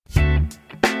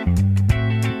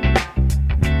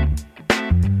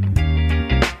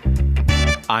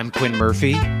I'm Quinn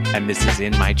Murphy, and this is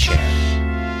In My Chair.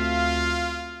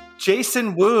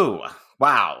 Jason Wu,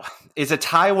 wow, is a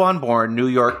Taiwan-born, New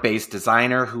York-based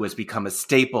designer who has become a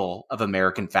staple of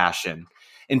American fashion.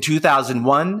 In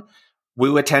 2001,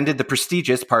 Wu attended the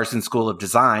prestigious Parsons School of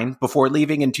Design before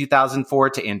leaving in 2004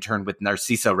 to intern with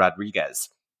Narciso Rodriguez.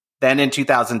 Then in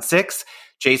 2006,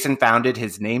 Jason founded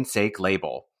his namesake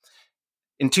label.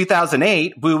 In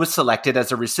 2008, Wu was selected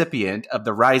as a recipient of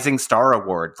the Rising Star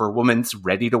Award for Women's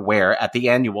Ready-to-Wear at the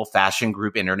annual Fashion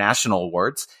Group International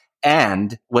Awards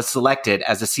and was selected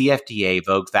as a CFDA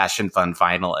Vogue Fashion Fund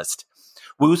finalist.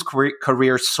 Wu's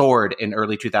career soared in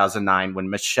early 2009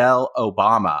 when Michelle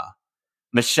Obama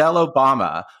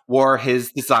wore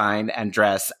his design and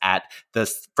dress at the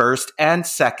first and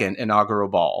second inaugural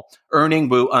ball, earning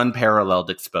Wu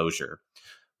unparalleled exposure.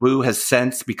 Wu has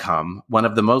since become one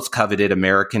of the most coveted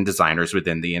American designers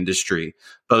within the industry,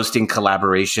 boasting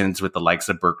collaborations with the likes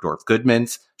of Bergdorf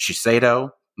Goodman's,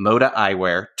 Shiseido, Moda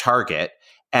Eyewear, Target,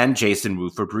 and Jason Wu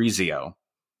Fabrizio.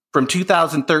 From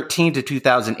 2013 to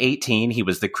 2018, he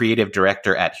was the creative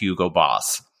director at Hugo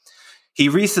Boss. He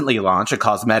recently launched a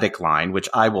cosmetic line, which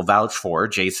I will vouch for,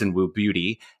 Jason Wu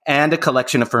Beauty, and a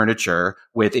collection of furniture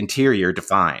with Interior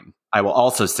Define. I will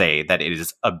also say that it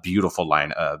is a beautiful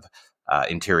line of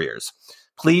interiors.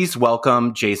 Please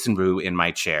welcome Jason Wu in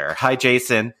my chair. Hi,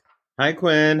 Jason. Hi,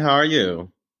 Quinn. How are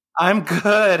you? I'm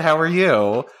good. How are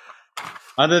you?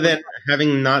 Other than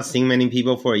having not seen many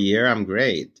people for a year, I'm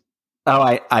great. Oh,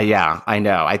 I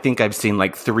know. I think I've seen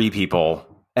like 3 people,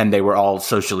 and they were all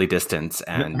socially distanced.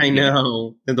 And I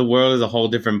know. The world is a whole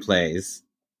different place.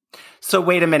 So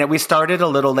wait a minute. We started a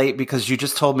little late because you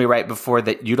just told me right before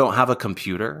that you don't have a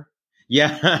computer.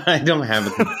 Yeah, I don't have a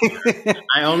computer.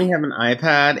 I only have an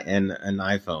iPad and an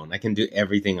iPhone. I can do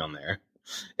everything on there.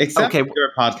 Except for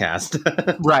your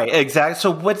podcast. Right, exactly.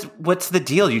 So what's the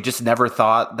deal? You just never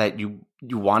thought that you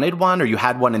wanted one, or you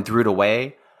had one and threw it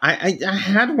away? I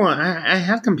had one. I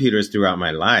had computers throughout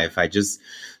my life. I just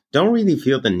don't really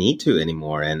feel the need to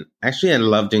anymore. And actually, I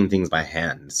love doing things by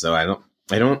hand. So I don't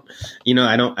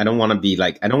want to be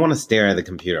like, I don't want to stare at the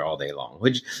computer all day long,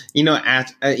 which,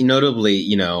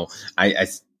 notably,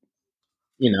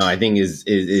 I think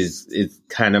is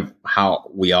kind of how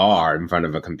we are in front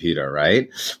of a computer, right?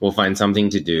 We'll find something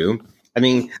to do. I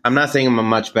mean, I'm not saying I'm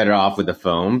much better off with the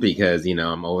phone because,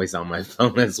 I'm always on my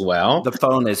phone as well. The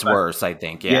phone is worse, I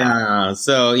think. Yeah. Yeah.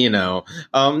 So, no,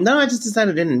 I just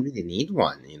decided I didn't really need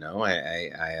one.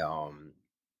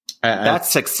 That's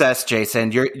success,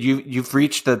 Jason. You've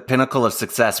reached the pinnacle of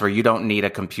success where you don't need a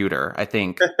computer. I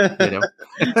think,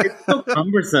 It's so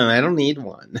cumbersome. I don't need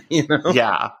one,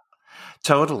 Yeah,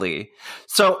 totally.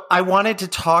 So I wanted to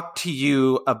talk to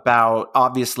you about,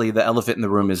 obviously, the elephant in the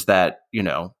room is that,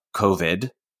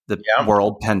 COVID, the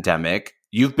world pandemic.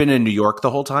 You've been in New York the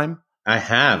whole time? I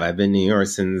have. I've been in New York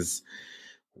since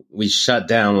we shut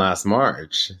down last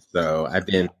March. So I've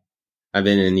been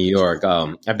in New York.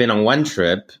 I've been on one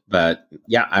trip, but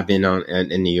yeah, I've been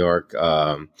in New York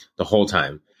the whole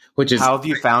time. Which is, how have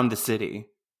you found the city?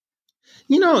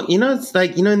 It's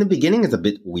like, in the beginning it's a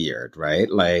bit weird, right?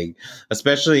 Like,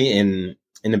 especially in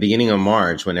the beginning of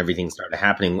March when everything started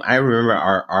happening. I remember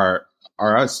our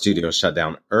art studio shut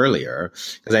down earlier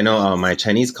because I know my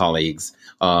Chinese colleagues,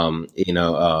 who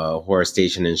are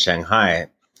stationed in Shanghai,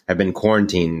 have been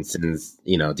quarantined since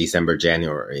December,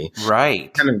 January.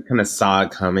 Right. Kind of saw it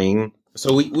coming,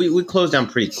 so we closed down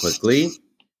pretty quickly.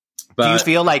 But do you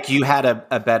feel like you had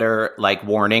a better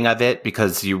warning of it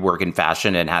because you work in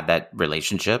fashion and had that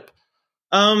relationship?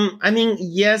 I mean,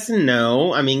 yes and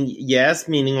no. I mean, yes,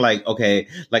 meaning okay,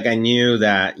 I knew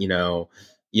that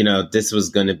this was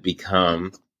going to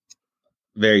become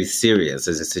very serious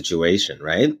as a situation,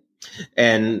 right?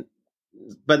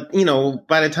 But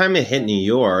by the time it hit New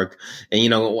York,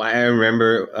 and I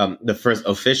remember the first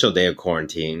official day of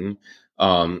quarantine,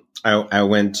 I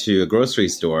went to a grocery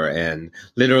store and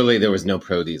literally there was no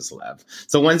produce left.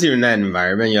 So once you're in that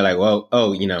environment, you're like, well,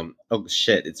 oh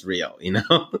shit, it's real,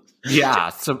 Yeah.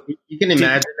 So you can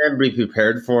imagine and be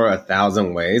prepared for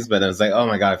 1,000 ways, but it's like, oh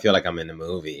my God, I feel like I'm in a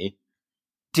movie.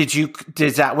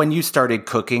 Is that when you started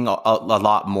cooking a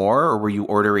lot more, or were you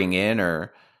ordering in,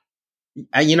 or?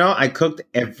 I cooked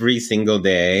every single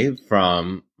day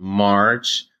from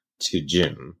March to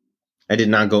June. I did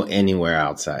not go anywhere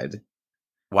outside.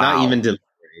 Wow. Not even delivery.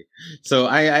 So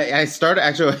I started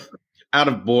actually out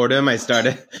of boredom. I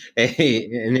started an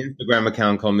Instagram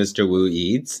account called Mr. Wu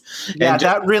Eats. Yeah,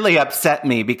 that really upset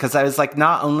me because I was like,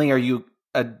 not only are you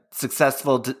a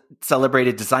successful,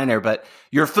 celebrated designer, but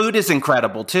your food is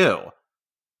incredible too.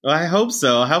 Well, I hope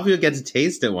so. I hope you'll get to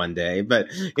taste it one day. But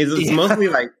it's mostly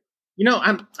like,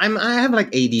 I have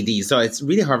like ADD, so it's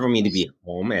really hard for me to be at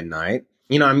home at night.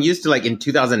 I'm used to like in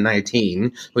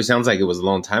 2019, which sounds like it was a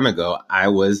long time ago. I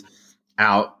was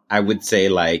out, I would say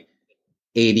like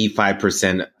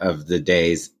 85% of the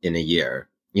days in a year,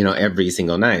 every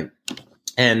single night.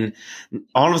 And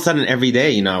all of a sudden, every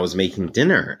day, I was making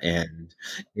dinner, and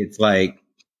it's like,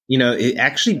 it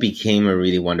actually became a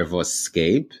really wonderful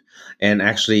escape and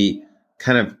actually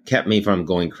kind of kept me from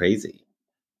going crazy.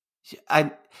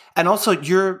 And also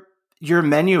your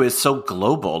menu is so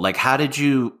global. Like, have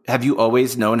you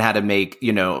always known how to make,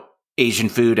 Asian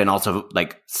food and also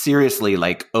like seriously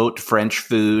like haute French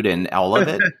food and all of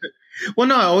it? Well,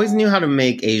 no, I always knew how to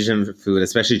make Asian food,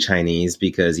 especially Chinese,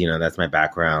 because, that's my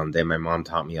background and my mom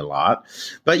taught me a lot.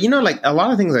 But, like a lot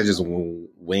of things I just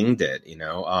winged it,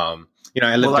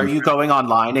 I lived are you going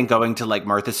online and going to like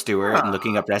Martha Stewart and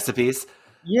looking up recipes?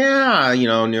 Yeah,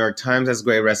 New York Times has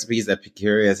great recipes.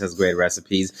 Epicurious has great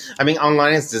recipes. I mean,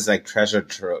 online is just like treasure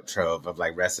trove of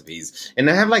like recipes. And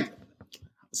I have like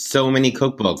so many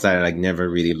cookbooks that I like never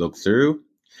really looked through.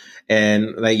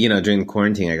 And like, during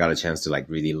quarantine, I got a chance to like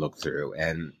really look through,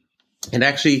 and it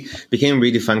actually became a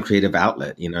really fun creative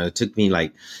outlet. It took me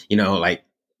like,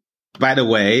 by the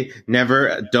way,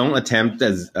 don't attempt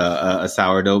as a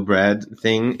sourdough bread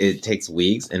thing. It takes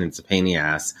weeks and it's a pain in the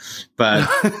ass, but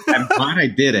I'm glad I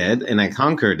did it and I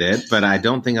conquered it, but I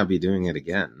don't think I'll be doing it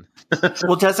again.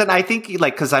 Well, I think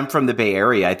like, cause I'm from the Bay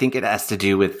Area, I think it has to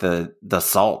do with the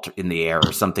salt in the air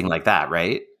or something like that,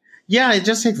 right? Yeah, it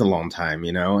just takes a long time,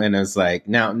 and it's like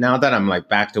now that I'm like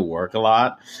back to work a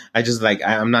lot, I just like,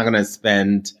 I'm not going to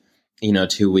spend,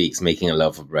 2 weeks making a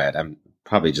loaf of bread. I'm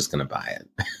probably just going to buy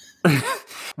it.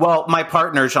 Well, my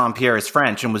partner, Jean-Pierre, is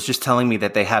French and was just telling me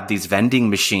that they have these vending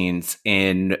machines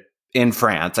in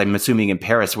France, I'm assuming in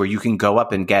Paris, where you can go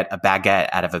up and get a baguette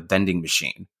out of a vending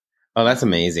machine. Oh, that's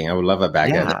amazing. I would love a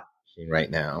baguette machine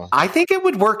right now. I think it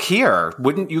would work here.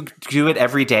 Wouldn't you do it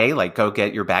every day? Like go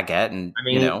get your baguette and,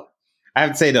 I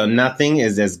would say, though, nothing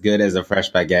is as good as a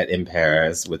fresh baguette in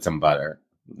Paris with some butter.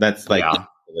 That's like a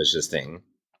delicious thing.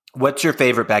 What's your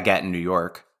favorite baguette in New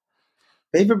York?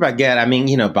 Favorite baguette? I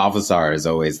mean, Balthazar is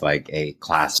always like a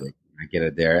classic. I get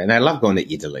it there. And I love going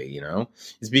to Italy,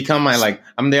 It's become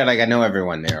I'm there, like I know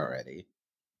everyone there already.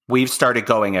 We've started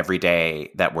going every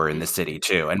day that we're in the city,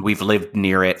 too. And we've lived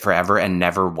near it forever and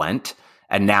never went.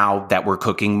 And now that we're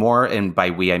cooking more, and by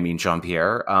we, I mean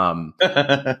Jean-Pierre,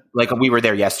 like we were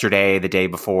there yesterday, the day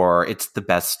before, it's the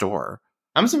best store.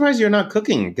 I'm surprised you're not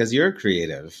cooking because you're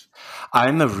creative.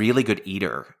 I'm a really good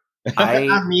eater. I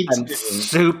am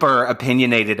super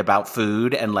opinionated about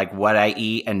food and like what I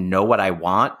eat and know what I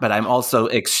want, but I'm also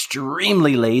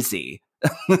extremely lazy.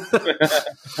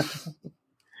 That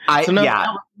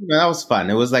was fun.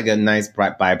 It was like a nice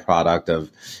byproduct of,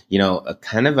 a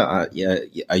kind of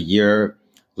a year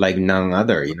like none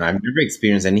other. I've never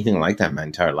experienced anything like that in my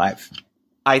entire life.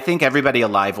 I think everybody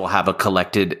alive will have a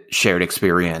collected shared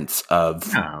experience of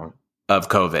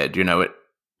COVID.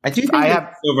 I do think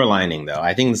the silver lining, though.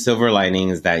 I think the silver lining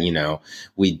is that,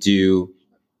 we do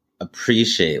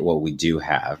appreciate what we do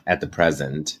have at the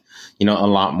present, a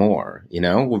lot more,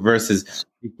 versus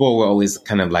before we're always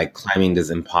kind of like climbing this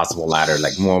impossible ladder,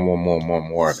 like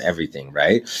more of everything,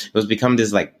 right? It was become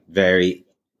this like very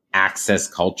access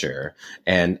culture.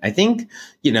 And I think,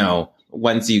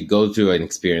 once you go through an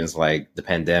experience like the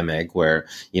pandemic where,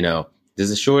 there's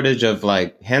a shortage of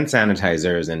like hand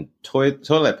sanitizers and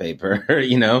toilet paper,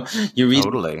 you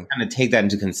really kind of take that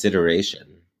into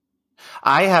consideration.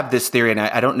 I have this theory, and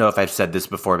I don't know if I've said this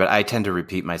before, but I tend to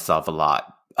repeat myself a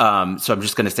lot. So I'm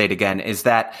just going to say it again, is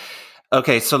that,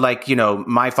 okay, so like,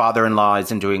 my father-in-law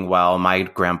isn't doing well. My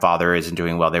grandfather isn't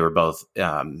doing well. They were both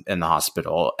in the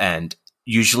hospital. And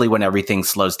usually when everything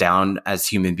slows down as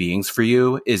human beings for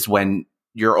you is when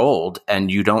you're old and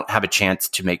you don't have a chance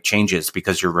to make changes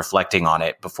because you're reflecting on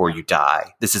it before you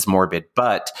die. This is morbid,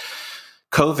 but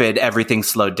COVID, everything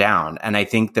slowed down. And I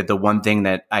think that the one thing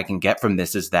that I can get from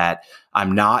this is that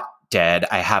I'm not dead.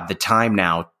 I have the time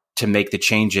now to make the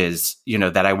changes,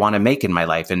 that I want to make in my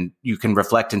life. And you can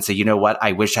reflect and say, you know what?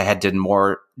 I wish I had done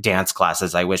more dance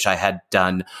classes. I wish I had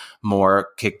done more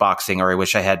kickboxing, or I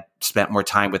wish I had spent more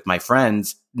time with my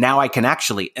friends. Now I can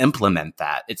actually implement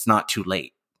that. It's not too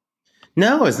late.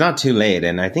 No, it's not too late.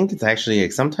 And I think it's actually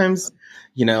sometimes,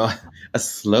 a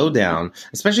slowdown,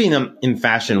 especially in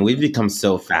fashion. We've become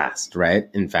so fast, right?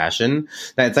 In fashion,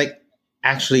 that it's like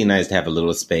actually nice to have a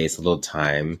little space, a little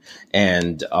time,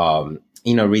 and,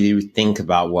 really think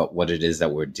about what it is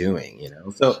that we're doing,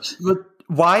 So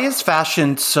why is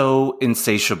fashion so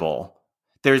insatiable?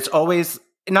 There's always,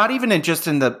 not even just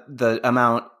in the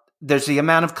amount there's the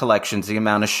amount of collections, the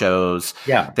amount of shows,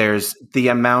 Yeah. there's the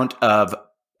amount of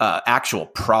actual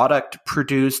product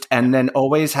produced, and then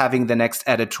always having the next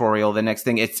editorial, the next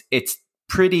thing. It's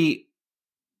pretty.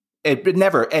 It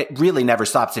really never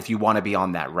stops if you want to be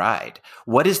on that ride.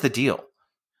 What is the deal?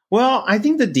 Well, I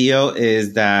think the deal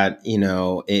is that,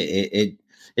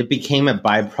 it became a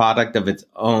byproduct of its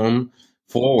own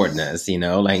forwardness,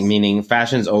 like meaning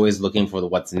fashion is always looking for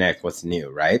what's next, what's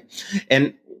new, right?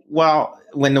 And well,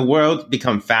 when the world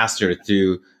become faster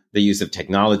through the use of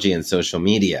technology and social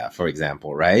media, for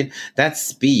example, right? That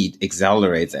speed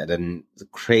accelerates at a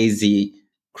crazy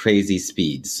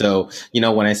speed. So,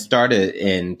 when I started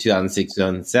in 2006,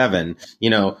 2007,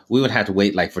 we would have to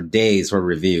wait like for days for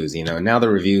reviews, now the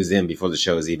review's in before the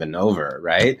show is even over,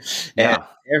 right? Yeah.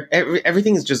 And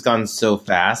everything has just gone so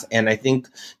fast. And I think,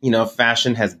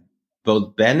 fashion has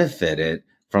both benefited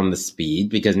from the speed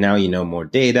because now more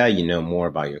data, more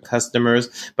about your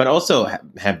customers, but also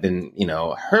have been,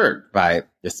 hurt by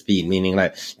the speed, meaning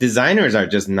like designers are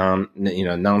just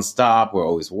nonstop. We're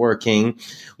always working,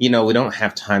 we don't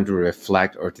have time to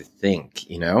reflect or to think,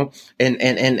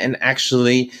 and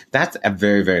actually that's a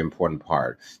very, very important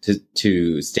part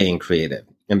to staying creative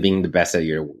and being the best at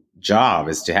your job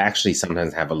is to actually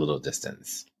sometimes have a little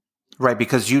distance. Right,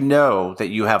 because you know that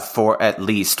you have at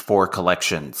least four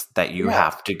collections that you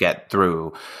have to get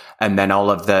through. And then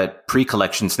all of the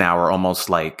pre-collections now are almost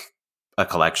like a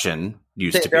collection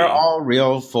used to be. They're all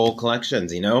real full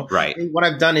collections, Right. And what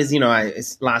I've done is,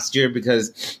 it's last year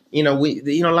because,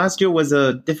 last year was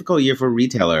a difficult year for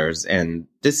retailers and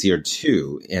this year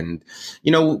too. And,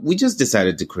 we just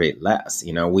decided to create less,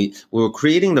 we were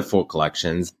creating the full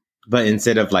collections. But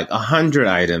instead of like 100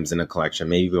 items in a collection,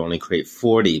 maybe we only create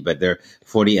 40, but they're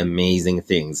 40 amazing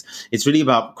things. It's really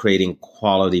about creating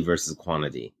quality versus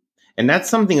quantity. And that's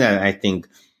something that I think,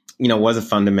 was a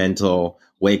fundamental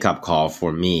wake up call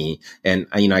for me. And,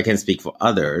 I can't speak for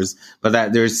others, but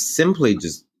that there's simply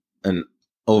just an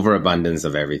overabundance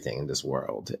of everything in this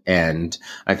world. And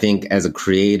I think as a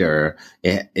creator,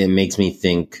 it makes me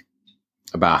think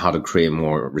about how to create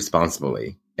more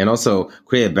responsibly. And also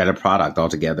create a better product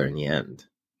altogether in the end.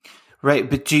 Right.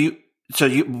 But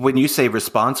when you say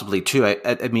responsibly too,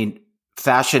 I mean,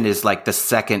 fashion is like the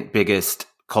second biggest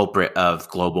culprit of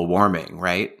global warming,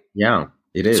 right? Yeah,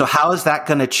 it is. So how is that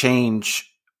going to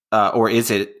change, or is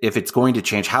it, if it's going to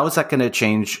change, how is that going to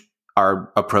change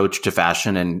our approach to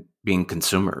fashion and being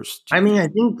consumers? I mean, I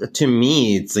think to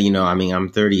me, it's, I'm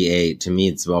 38. To me,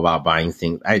 it's about buying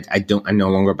things. I no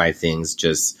longer buy things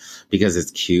just because it's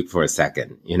cute for a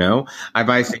second, I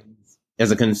buy things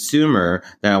as a consumer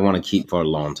that I want to keep for a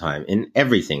long time in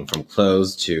everything from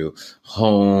clothes to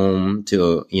home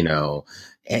to,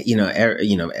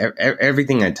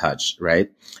 everything I touch.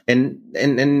 Right. And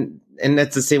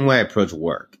that's the same way I approach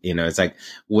work. It's like,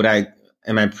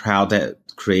 am I proud to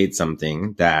create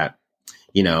something that,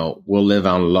 will live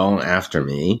on long after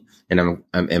me. And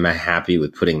am I happy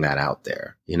with putting that out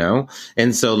there,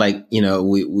 And so like,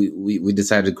 we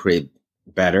decided to create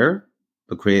better,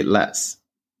 but create less.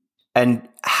 And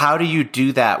how do you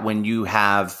do that when you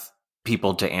have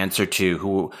people to answer to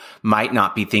who might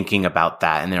not be thinking about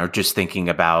that and they're just thinking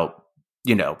about,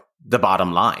 the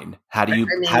bottom line? How do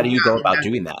you go about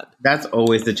doing that? That's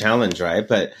always the challenge, right?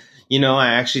 But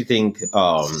I actually think,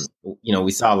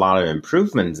 we saw a lot of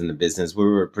improvements in the business. We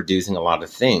were producing a lot of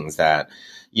things that,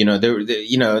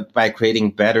 by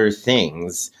creating better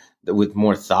things with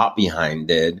more thought behind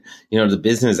it, the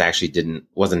business actually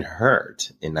wasn't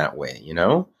hurt in that way,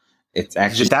 It's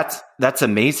actually that's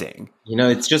amazing.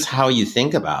 It's just how you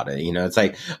think about it. It's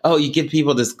like, oh, you give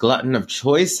people this glutton of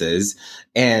choices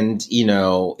and,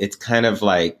 it's kind of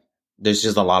like, there's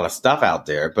just a lot of stuff out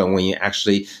there. But when you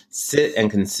actually sit and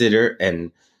consider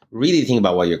and really think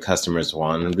about what your customers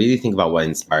want and really think about what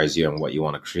inspires you and what you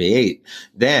want to create,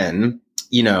 then,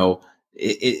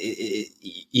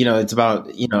 it's about,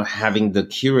 having the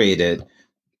curated,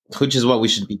 which is what we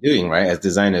should be doing, right? As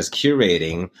designers,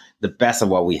 curating the best of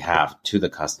what we have to the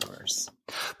customers.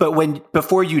 But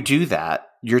before you do that,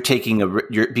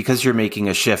 because you're making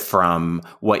a shift from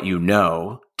what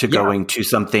to going to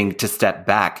something to step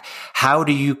back. How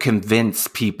do you convince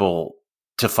people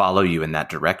to follow you in that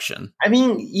direction? I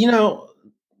mean,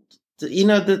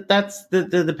 that's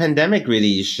the pandemic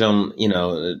really shown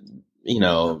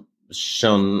the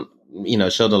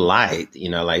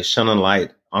light, shone a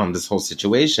light on this whole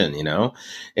situation.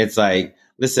 It's like,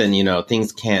 listen,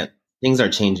 things are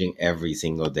changing every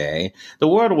single day. The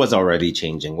world was already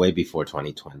changing way before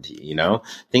 2020,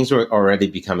 Things were already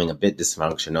becoming a bit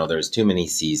dysfunctional. There's too many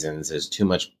seasons. There's too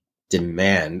much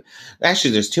demand.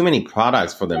 Actually, there's too many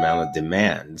products for the amount of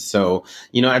demand. So,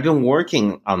 I've been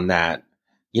working on that,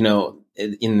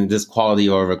 in this quality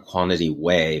over quantity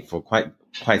way for quite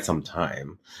some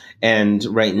time. And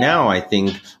right now, I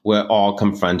think we're all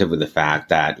confronted with the fact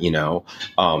that,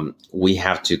 we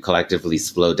have to collectively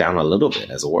slow down a little bit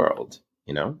as a world,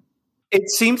 It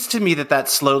seems to me that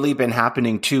that's slowly been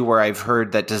happening too, where I've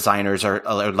heard that designers are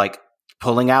like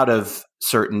pulling out of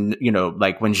certain,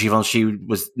 like when Givenchy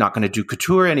was not going to do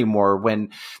couture anymore, when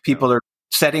people are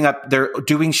setting up, they're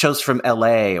doing shows from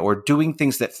LA or doing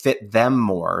things that fit them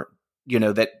more,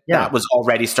 that was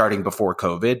already starting before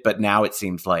COVID, but now it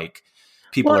seems like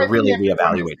people are really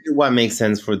reevaluating what makes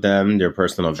sense for them, their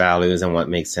personal values, and what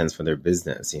makes sense for their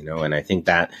business. And I think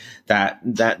that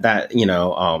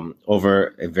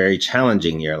over a very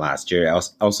challenging year last year,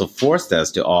 also forced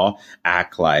us to all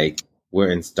act like we're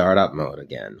in startup mode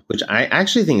again, which I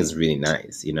actually think is really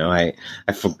nice. I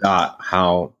forgot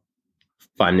how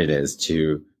fun it is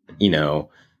to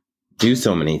do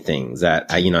so many things that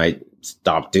I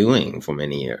stopped doing for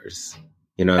many years.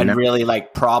 And really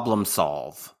like problem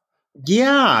solve.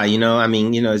 Yeah,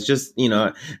 it's just,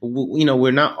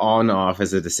 we're not on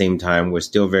office at the same time. We're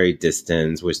still very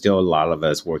distant. We're still a lot of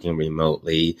us working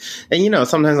remotely. And,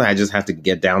 sometimes I just have to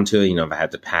get down to it. If I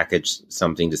have to package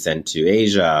something to send to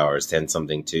Asia or send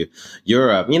something to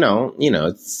Europe,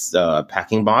 it's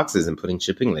packing boxes and putting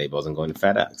shipping labels and going to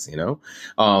FedEx,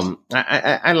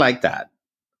 I like that.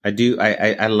 I do.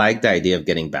 I like the idea of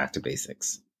getting back to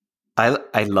basics.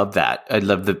 I love that. I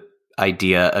love the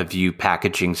idea of you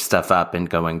packaging stuff up and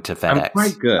going to FedEx. I'm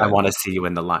quite good. I want to see you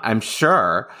in the line. I'm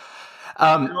sure.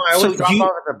 I always drop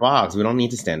off at the box. We don't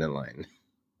need to stand in line.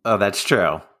 Oh, that's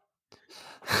true.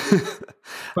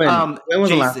 When was Jason,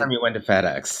 the last time you went to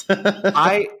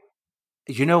FedEx?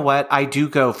 You know what? I do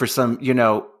go for some,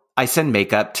 I send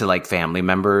makeup to like family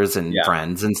members and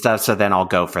friends and stuff. So then I'll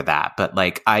go for that. But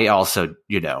like, I also,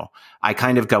 I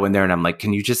kind of go in there and I'm like,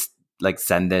 can you just like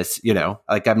send this,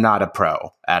 like I'm not a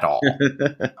pro at all.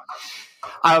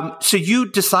 So you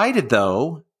decided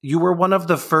though, you were one of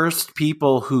the first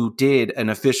people who did an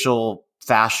official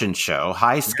fashion show,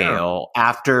 high scale,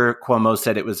 after Cuomo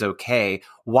said it was okay.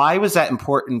 Why was that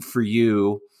important for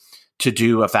you to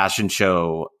do a fashion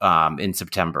show in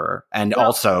September? And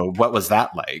also, what was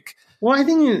that like? Well, I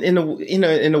think in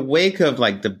the wake of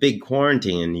like the big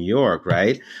quarantine in New York,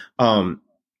 right? I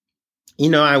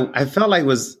felt like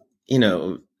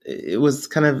it was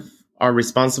kind of our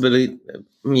responsibility,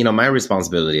 my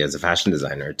responsibility as a fashion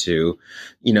designer to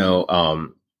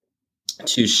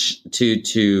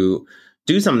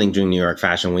do something during New York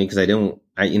Fashion Week, because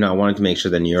I wanted to make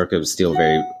sure that New York was still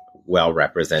very well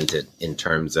represented in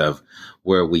terms of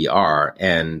where we are.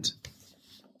 And,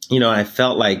 I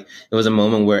felt like it was a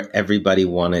moment where everybody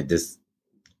wanted this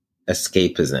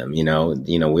escapism,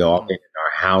 we all been in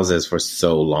our houses for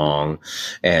so long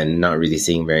and not really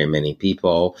seeing very many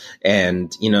people.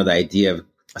 And, the idea of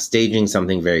staging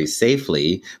something very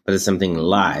safely, but it's something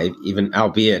live, even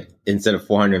albeit instead of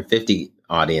 450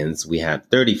 audience, we had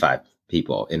 35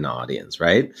 people in the audience,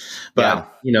 right? But,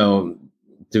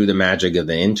 through the magic of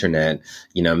the internet,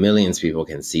 millions of people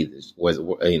can see this,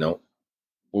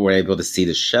 were able to see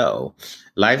the show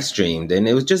live streamed. And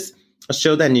it was just a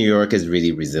show that New York is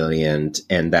really resilient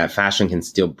and that fashion can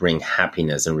still bring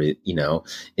happiness and,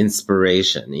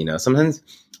 inspiration. Sometimes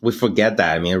we forget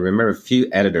that. I mean, I remember a few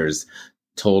editors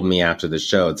told me after the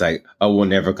show, it's like, oh, we'll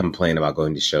never complain about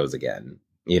going to shows again,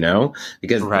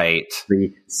 because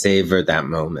we savored that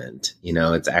moment.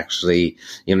 It's actually,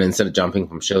 instead of jumping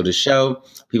from show to show,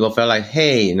 people felt like,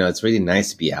 hey, it's really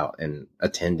nice to be out and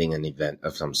attending an event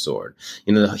of some sort.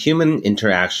 The human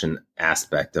interaction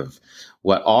aspect of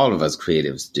what all of us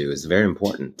creatives do is very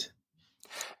important.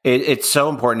 It's so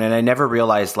important. And I never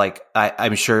realized, like,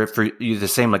 I'm sure for you the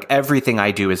same, like everything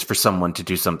I do is for someone to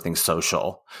do something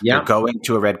social. Yeah. You're going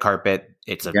to a red carpet.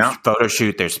 It's a photo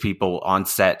shoot. There's people on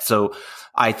set. So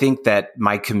I think that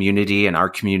my community and our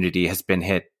community has been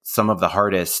hit some of the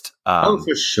hardest.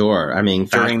 For sure. I mean,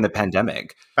 during the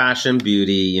pandemic. Fashion,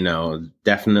 beauty,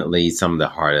 definitely some of the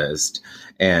hardest.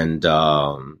 And,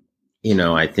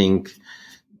 I think,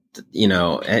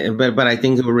 but I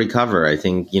think it will recover. I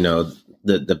think,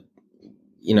 the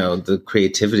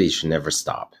creativity should never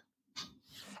stop.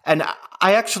 And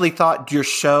I actually thought your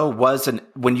show was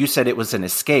when you said it was an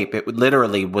escape, it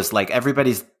literally was like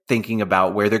everybody's thinking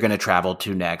about where they're going to travel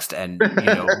to next. And,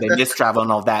 they miss travel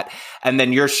and all that. And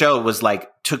then your show was like,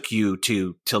 took you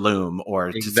to Tulum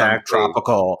or to some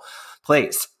tropical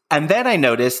place. And then I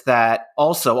noticed that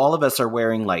also all of us are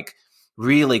wearing like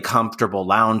really comfortable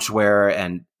loungewear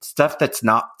and stuff that's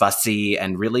not fussy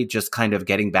and really just kind of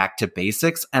getting back to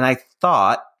basics. And I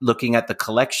thought, looking at the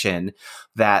collection,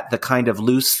 that the kind of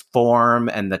loose form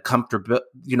and the comfortable,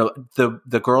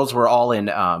 the girls were all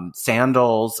in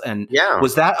sandals. And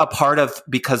was that a part of,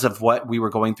 because of what we were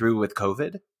going through with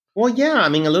COVID? Well, yeah, I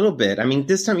mean, a little bit. I mean,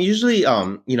 this time, usually,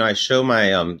 I show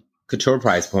my couture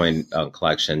price point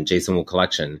collection, Jason Wu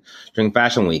collection, during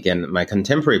Fashion Week, and my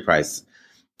contemporary price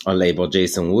label,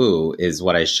 Jason Wu, is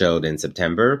what I showed in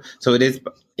September. So it is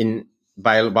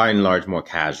by and large more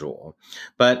casual,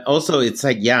 but also it's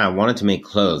like, I wanted to make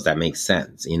clothes that make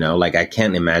sense. Like I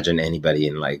can't imagine anybody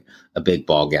in like a big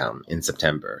ball gown in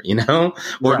September, or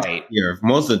right.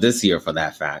 Most of this year for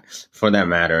that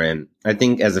matter. And I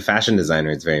think as a fashion designer,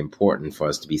 it's very important for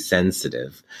us to be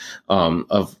sensitive,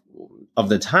 of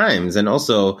the times, and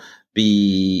also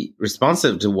be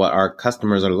responsive to what our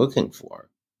customers are looking for,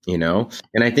 and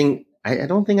I think, I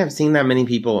don't think I've seen that many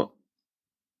people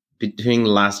between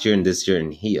last year and this year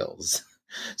in heels.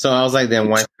 So I was like, then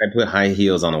why should I put high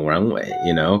heels on a runway?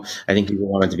 I think people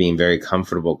wanted to be in very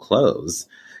comfortable clothes.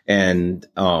 And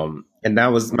that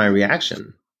was my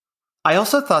reaction. I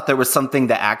also thought there was something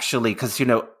that actually, because,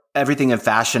 everything in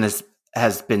fashion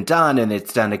has been done and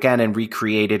it's done again and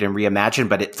recreated and reimagined,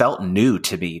 but it felt new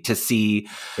to me to see.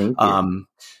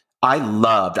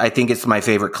 I think it's my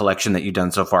favorite collection that you've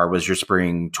done so far was your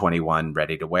Spring 21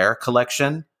 ready to wear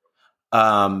collection.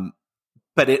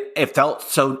 But it felt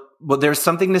so, well, there's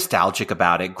something nostalgic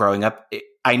about it growing up.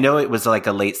 I know it was like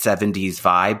a late 70s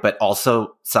vibe, but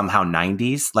also somehow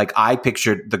 90s. Like I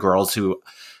pictured the girls who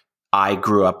I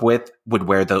grew up with would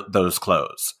wear those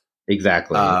clothes.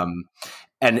 Exactly. And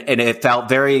it felt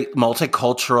very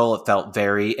multicultural. It felt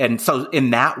very, and so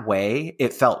in that way,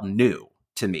 it felt new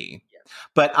to me.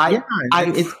 But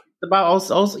it's about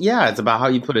also, it's about how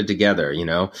you put it together.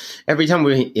 Every time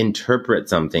we interpret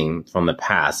something from the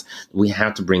past, we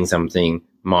have to bring something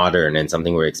modern and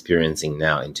something we're experiencing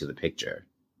now into the picture.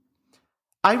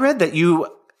 I read that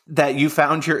you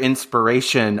found your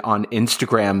inspiration on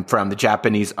Instagram from the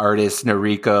Japanese artist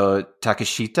Noriko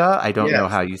Takeshita. I don't know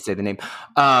how you say the name.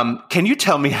 Can you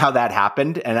tell me how that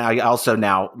happened? And I also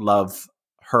now love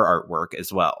her artwork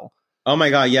as well. Oh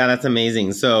my God. Yeah, that's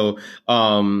amazing. So,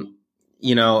 it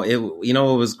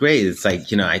was great. It's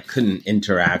like, I couldn't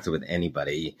interact with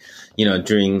anybody,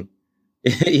 during,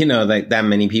 like that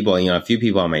many people, a few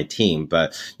people on my team,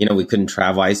 but, we couldn't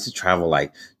travel. I used to travel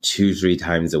like 2-3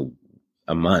 times a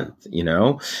month,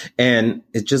 and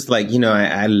it's just like,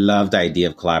 I love the idea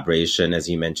of collaboration. As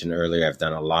you mentioned earlier, I've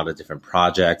done a lot of different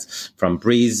projects from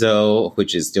Brizo,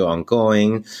 which is still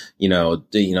ongoing,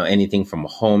 anything from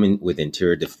home with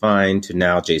Interior Defined to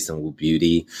now Jason Wu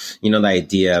Beauty. The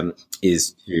idea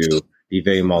is to be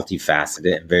very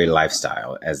multifaceted and very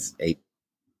lifestyle as a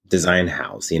design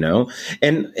house,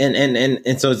 and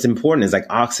so it's important. It's like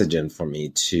oxygen for me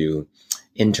to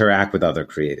interact with other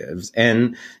creatives.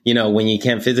 And, when you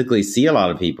can't physically see a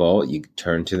lot of people, you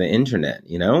turn to the internet,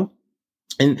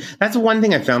 and that's one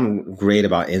thing I found great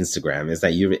about Instagram is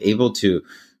that you're able to,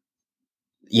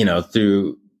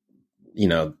 through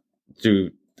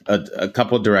a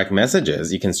couple of direct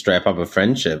messages, you can strap up a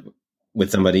friendship with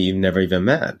somebody you've never even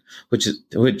met, which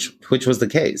was the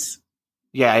case.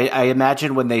 Yeah, I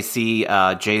imagine when they see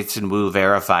Jason Wu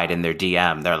verified in their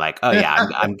DM, they're like, "Oh yeah,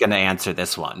 I'm going to answer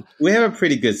this one." We have a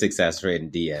pretty good success rate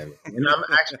in DM, and I'm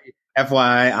actually,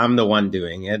 FYI, I'm the one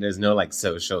doing it. There's no like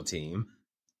social team.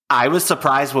 I was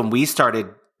surprised when we started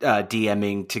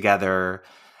DMing together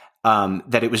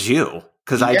that it was you,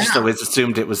 because I just always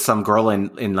assumed it was some girl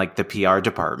in like the PR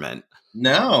department.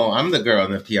 No, I'm the girl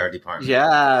in the PR department.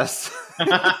 Yes,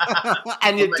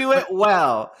 and you do it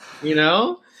well.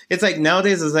 It's like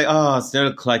nowadays it's like, instead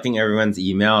of collecting everyone's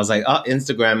email, it's like,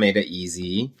 Instagram made it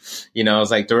easy.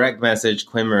 It's like direct message,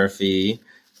 Quinn Murphy,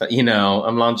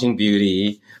 I'm launching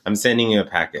beauty. I'm sending you a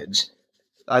package.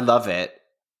 I love it.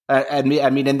 I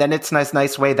mean, and then it's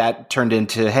nice way that turned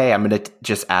into, hey, I'm going to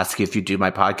just ask you if you do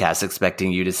my podcast,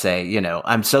 expecting you to say,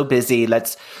 I'm so busy.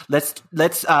 Let's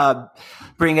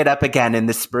bring it up again in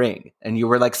the spring. And you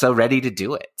were like so ready to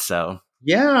do it. So.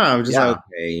 Yeah, I'm just like,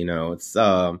 okay, it's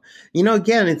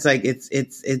again, it's like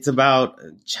it's about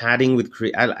chatting with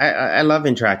I love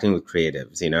interacting with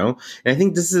creatives, and I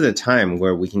think this is a time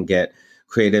where we can get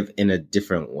creative in a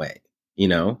different way,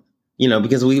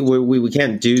 because we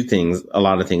can't do a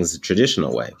lot of things the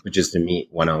traditional way, which is to meet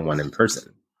one-on-one in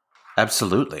person.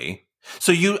 Absolutely.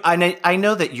 So I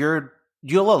know that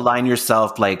you'll align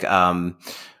yourself like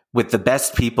with the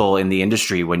best people in the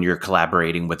industry when you're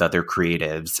collaborating with other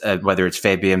creatives, whether it's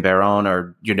Fabienne Baron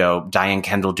or, Diane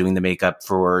Kendall doing the makeup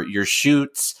for your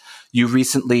shoots. You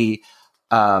recently,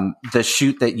 the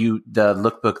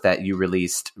lookbook that you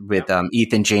released with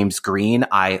Ethan James Green,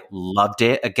 I loved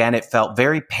it. Again, it felt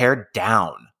very pared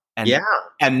down.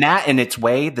 And that in its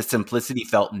way, the simplicity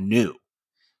felt new.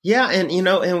 Yeah, and and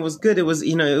it was good. It was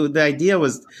the idea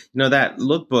was that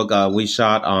lookbook we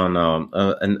shot on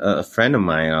a friend of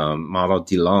mine, model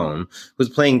DeLone, who's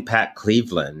playing Pat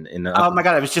Cleveland. Oh my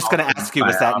God, I was just going to ask you,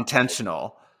 was that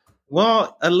intentional?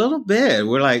 Well, a little bit.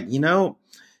 We're like, I've known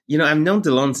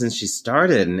DeLone since she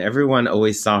started, and everyone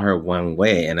always saw her one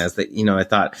way. And as I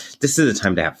thought this is the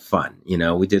time to have fun.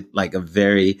 We did like a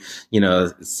very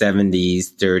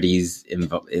 70s,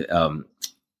 30s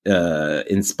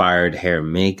inspired hair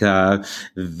and makeup,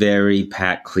 very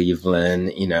Pat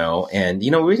Cleveland, and we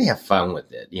really have fun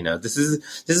with it. This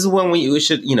is when we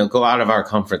should go out of our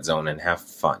comfort zone and have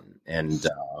fun. And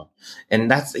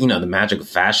that's the magic of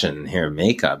fashion, hair and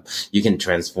makeup. You can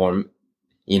transform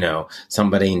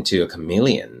somebody into a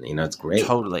chameleon. It's great.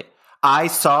 Totally. I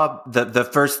saw the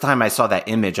first time I saw that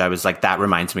image, I was like, that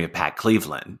reminds me of Pat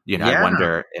Cleveland. I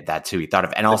wonder if that's who he thought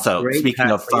of. And also, speaking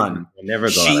of fun, never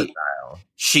go out of style.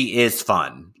 She is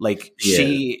fun. Like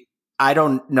I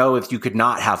don't know if you could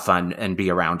not have fun and be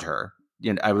around her.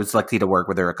 I was lucky to work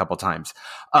with her a couple times.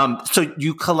 So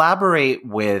you collaborate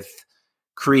with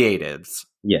creatives.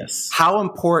 Yes. How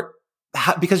important?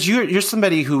 Because you're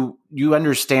somebody who you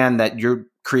understand that you're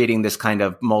creating this kind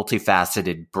of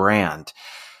multifaceted brand.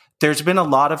 There's been a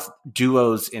lot of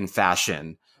duos in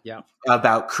fashion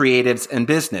about creatives and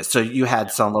business. So you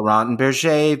had Saint Laurent and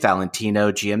Berger,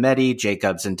 Valentino, Giametti,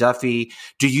 Jacobs and Duffy.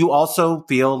 Do you also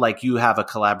feel like you have a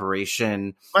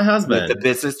collaboration? My husband. With the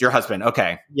business? Your husband.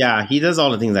 Okay. Yeah, he does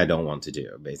all the things I don't want to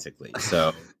do, basically.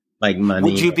 So like money.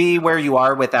 Would you be where you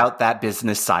are without that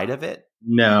business side of it?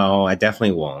 No, I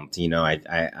definitely won't.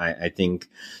 I think,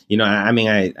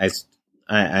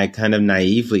 I kind of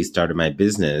naively started my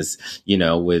business,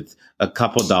 with a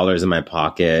couple dollars in my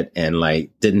pocket and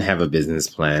like didn't have a business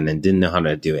plan and didn't know how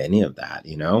to do any of that,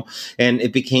 and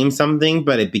it became something,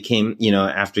 but it became,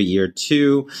 after year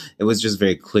 2, it was just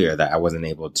very clear that I wasn't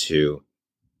able to,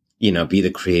 be the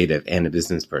creative and a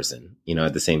business person,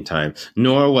 at the same time,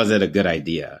 nor was it a good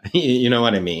idea. You know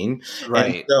what I mean?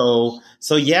 Right. And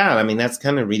so yeah, that's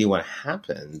kind of really what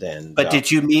happened. But did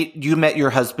you met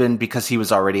your husband because he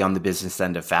was already on the business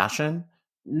end of fashion?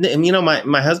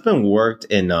 My husband worked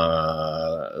in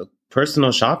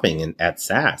personal shopping at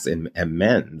Saks at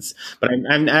men's, but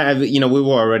we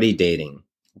were already dating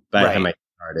by the time I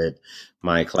started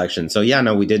my collection. So yeah,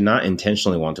 no, we did not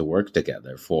intentionally want to work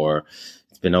together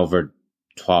it's been over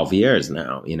 12 years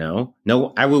now,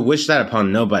 No, I would wish that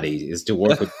upon nobody, is to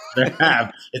work with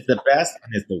half. It's the best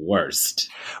and it's the worst.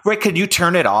 Right. Could you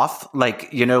turn it off? Like,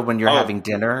 when you're having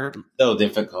dinner? So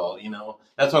difficult,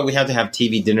 That's why we have to have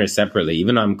TV dinner separately.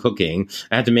 Even though I'm cooking,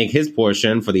 I have to make his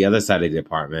portion for the other side of the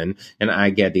apartment, and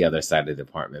I get the other side of the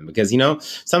apartment because,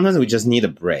 sometimes we just need a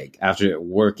break after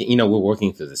working. We're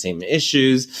working through the same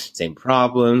issues, same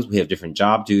problems. We have different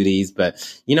job duties,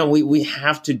 but, we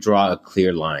have to draw a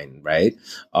clear line, right?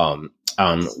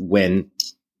 When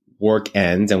work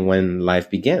ends and when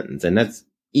life begins. And that's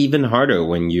even harder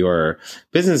when you're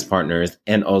business partners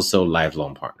and also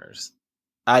lifelong partners.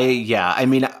 I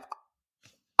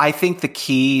think the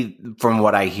key from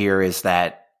what I hear is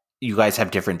that you guys have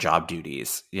different job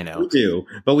duties, We do,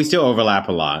 but we still overlap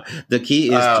a lot. The key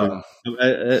is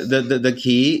the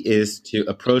key is to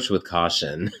approach with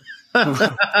caution.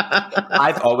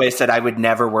 I've always said I would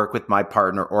never work with my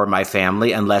partner or my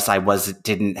family unless I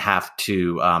didn't have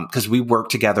to, because we work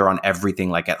together on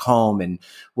everything, like at home, and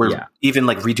we're even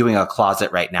like redoing a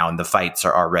closet right now, and the fights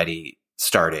are already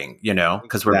starting,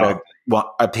 because we're both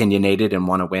opinionated and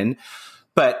want to win.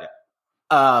 But,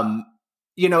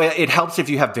 it helps if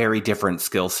you have very different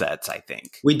skill sets, I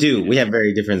think. We do. We have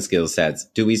very different skill sets.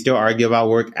 Do we still argue about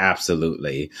work?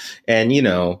 Absolutely. And,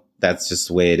 that's just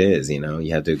the way it is. You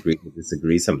have to agree to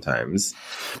disagree sometimes.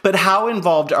 But how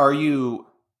involved are you?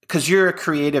 Because you're a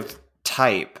creative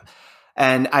type.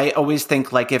 And I always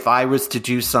think, like, if I was to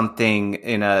do something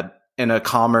in a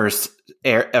commerce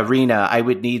arena, I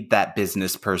would need that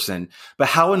business person. But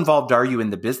how involved are you in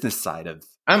the business side of?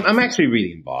 I'm actually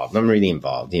really involved. I'm really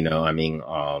involved. I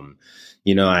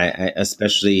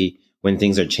especially when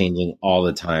things are changing all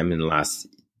the time in the last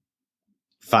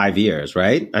 5 years,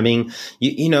 right? I think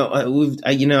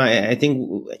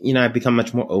I've become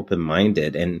much more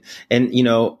open-minded, and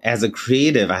as a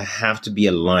creative, I have to be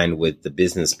aligned with the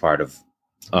business part of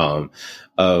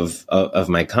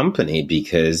my company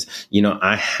because,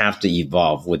 I have to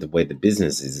evolve with the way the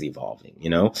business is evolving.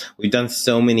 We've done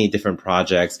so many different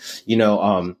projects,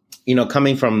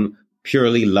 coming from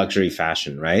purely luxury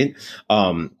fashion, right?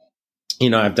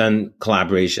 I've done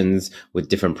collaborations with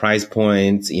different price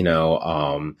points,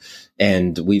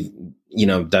 and we've,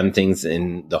 done things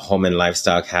in the home and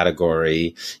lifestyle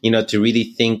category, to really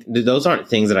think those aren't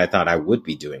things that I thought I would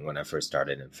be doing when I first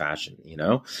started in fashion,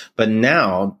 but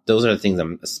now those are the things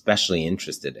I'm especially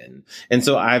interested in. And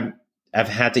so I've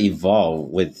had to evolve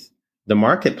with the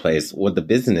marketplace, what the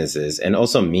business is, and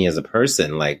also me as a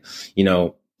person, like,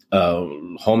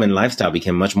 home and lifestyle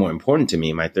became much more important to me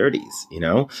in my 30s,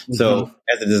 Mm-hmm. So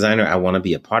as a designer, I want to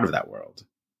be a part of that world.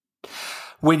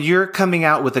 When you're coming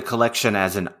out with a collection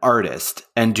as an artist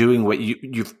and doing what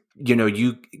you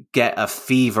get a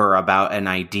fever about an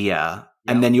idea,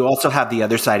 and then you also have the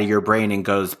other side of your brain and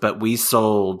goes, but we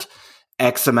sold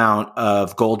X amount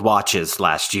of gold watches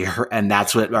last year, and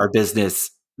that's what our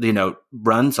business,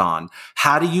 runs on.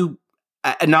 How do you,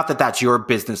 not that that's your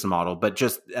business model, but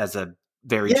just as a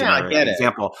very generic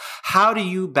example, how do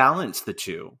you balance the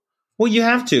two? Well, you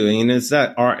have to, and it's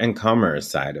that art and commerce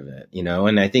side of it,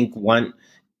 and I think one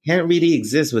can't really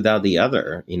exist without the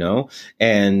other,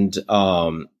 and,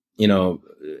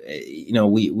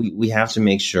 we have to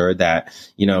make sure that,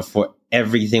 for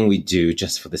everything we do,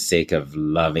 just for the sake of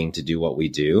loving to do what we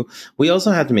do, we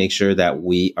also have to make sure that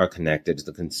we are connected to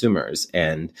the consumers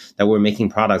and that we're making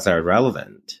products that are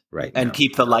relevant right now. And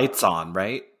keep the lights on,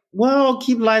 right? Well,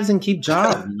 keep lives and keep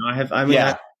jobs. I've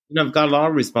got a lot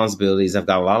of responsibilities. I've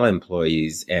got a lot of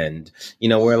employees, and,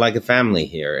 we're like a family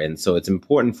here. And so it's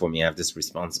important for me to have this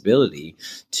responsibility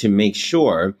to make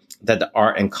sure that the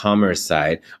art and commerce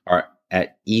side are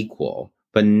at equal,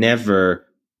 but never,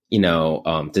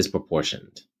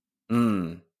 disproportionate.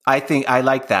 I think I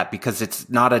like that because it's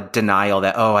not a denial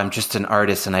that, oh, I'm just an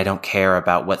artist and I don't care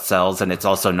about what sells. And it's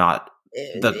also not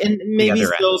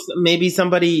maybe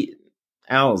somebody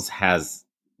else has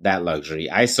that luxury.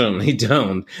 I certainly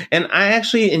don't. And I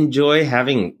actually enjoy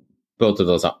having both of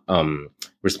those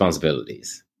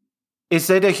responsibilities. Is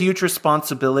it a huge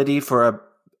responsibility for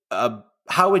a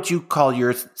how would you call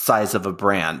your size of a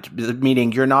brand?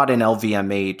 Meaning you're not an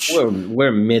LVMH. We're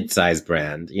a mid-sized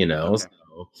brand, okay.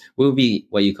 So we'll be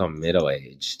what you call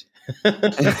middle-aged.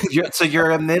 So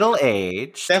you're a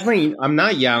middle-aged. Definitely, I'm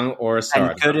not young or a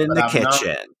startup. And good in the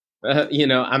kitchen.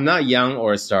 I'm not young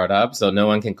or a startup, so no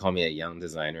one can call me a young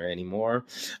designer anymore.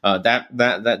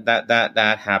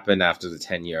 That happened after the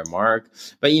 10-year mark.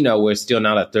 But, we're still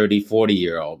not a 30,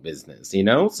 40-year-old business,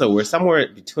 so we're somewhere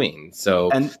in between. So,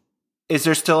 and is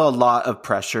there still a lot of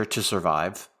pressure to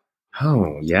survive?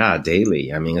 Oh, yeah,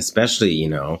 daily. I mean, especially,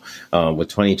 with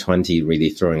 2020 really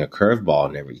throwing a curveball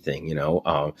and everything,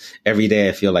 every day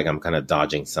I feel like I'm kind of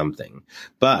dodging something.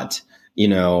 But,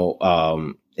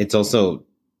 it's also,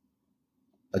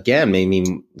 again, made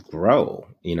me grow.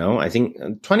 I think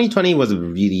 2020 was a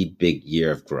really big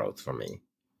year of growth for me.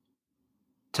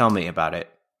 Tell me about it.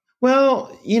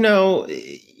 Well,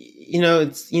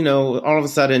 it's, all of a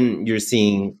sudden you're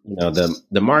seeing,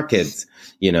 the markets,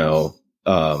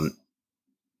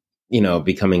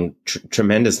 becoming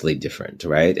tremendously different,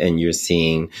 right? And you're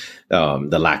seeing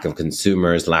the lack of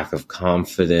consumers, lack of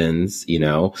confidence,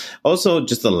 also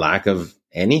just the lack of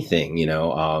anything,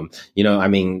 I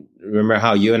mean, remember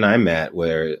how you and I met,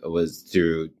 where it was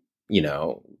through,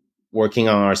 working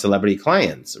on our celebrity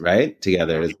clients, right?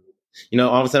 Together.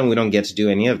 All of a sudden we don't get to do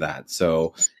any of that.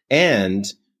 So, and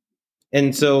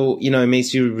so, it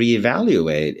makes you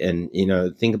reevaluate and,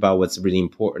 think about what's really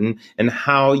important and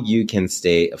how you can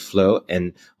stay afloat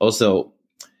and also,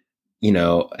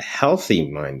 healthy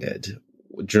minded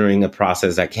during a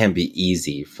process that can be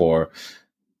easy for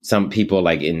some people,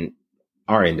 like in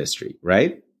our industry,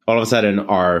 right? All of a sudden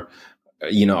our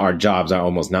jobs are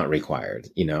almost not required,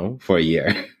 for a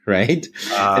year, right?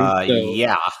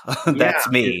 That's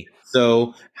me.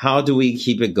 So how do we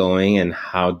keep it going, and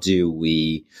how do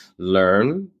we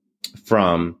learn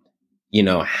from,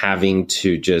 having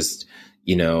to just,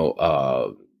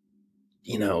 do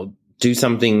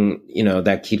something,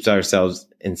 that keeps ourselves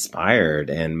inspired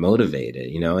and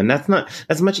motivated, and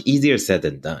that's much easier said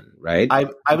than done, right?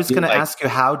 I was going to ask you,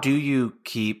 how do you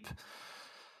keep,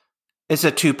 it's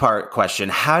a two-part question.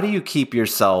 How do you keep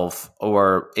yourself,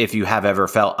 or if you have ever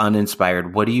felt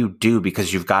uninspired, what do you do?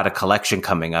 Because you've got a collection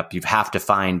coming up. You have to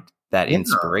find that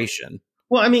inspiration.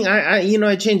 Well, I mean,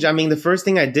 I changed. I mean, the first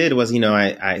thing I did was,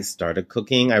 I started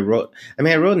cooking. I wrote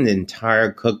an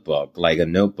entire cookbook, like a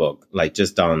notebook, like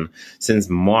since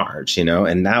March,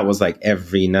 and that was like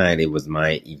every night it was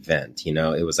my event,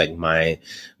 it was like my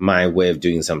way of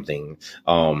doing something.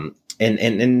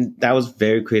 and that was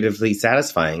very creatively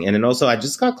satisfying. And then also I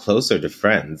just got closer to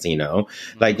friends,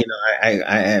 like, I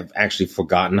have actually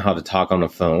forgotten how to talk on the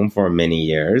phone for many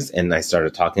years. And I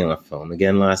started talking on the phone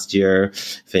again last year,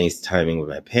 FaceTiming with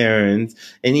my parents.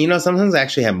 And, sometimes I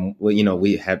actually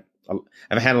have,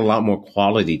 I've had a lot more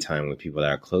quality time with people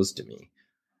that are close to me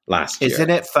last year. Isn't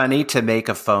it funny to make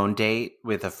a phone date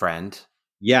with a friend?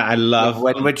 Yeah, I love.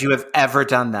 When would you have ever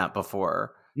done that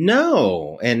before?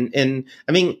 No, and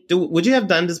I mean, would you have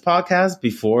done this podcast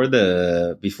before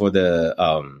the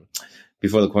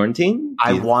quarantine?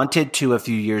 I wanted to a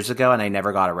few years ago, and I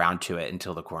never got around to it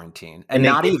until the quarantine, and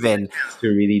not even to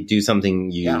really do something.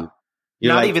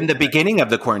 Not even the beginning of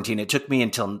the quarantine. It took me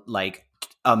until like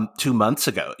 2 months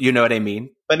ago. You know what I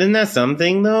mean? But isn't that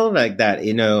something though? Like that,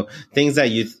 things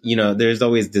that there's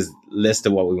always this list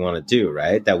of what we want to do,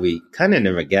 right? That we kind of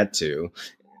never get to,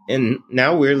 and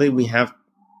now weirdly we have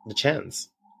the chance.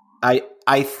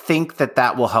 I think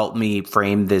that will help me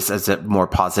frame this as a more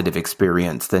positive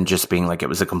experience than just being like it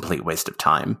was a complete waste of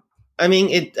time. I mean,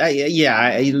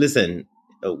 listen,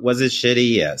 was it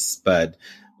shitty? Yes, but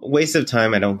waste of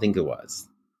time, I don't think it was.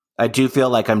 I do feel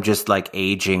like I'm just like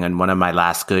aging, and one of my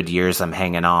last good years I'm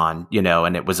hanging on,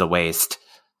 and it was a waste.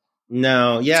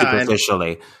 No, yeah.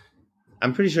 Superficially.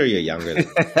 I'm pretty sure you're younger than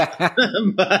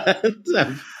me. But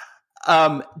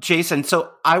Jason,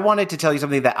 so I wanted to tell you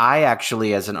something that I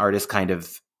actually, as an artist, kind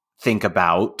of think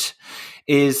about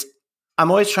is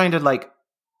I'm always trying to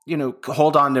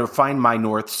hold on to find my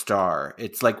North Star.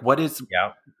 It's like, what is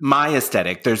my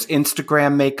aesthetic? There's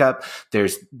Instagram makeup.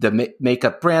 There's the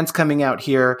makeup brands coming out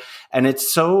here. And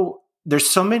there's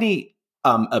so many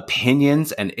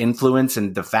opinions and influence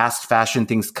and the fast fashion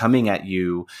things coming at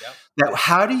you that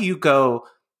how do you go,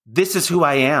 this is who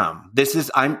I am.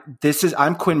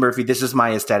 I'm Quinn Murphy. This is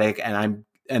my aesthetic. And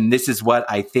this is what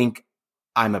I think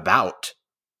I'm about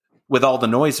with all the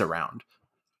noise around.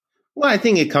 Well, I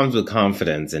think it comes with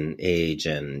confidence and age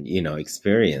and,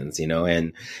 experience,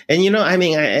 and I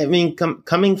mean,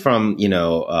 coming from,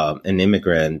 an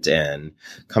immigrant and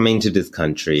coming to this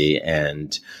country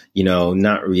and,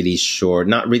 not really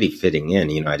fitting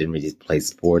in, I didn't really play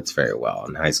sports very well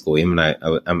in high school. Even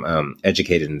I'm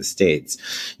educated in the States,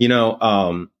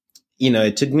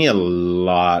 it took me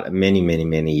many, many,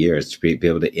 many years to be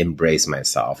able to embrace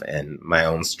myself and my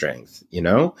own strength,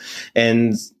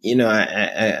 and,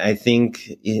 I think,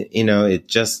 it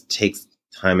just takes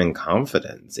time and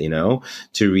confidence,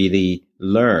 to really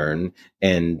learn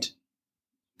and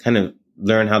kind of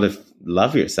learn how to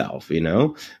love yourself,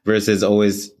 versus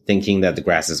always thinking that the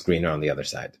grass is greener on the other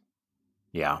side.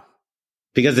 Yeah.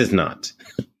 Because it's not.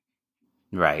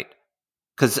 Right.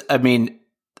 Because, I mean,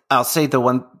 I'll say the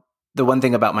one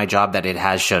thing about my job that it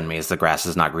has shown me is the grass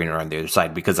is not greener on the other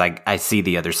side, because I see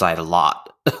the other side a lot.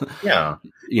 Yeah,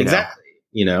 exactly.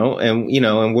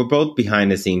 And we're both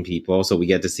behind the scene people, so we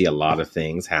get to see a lot of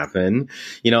things happen.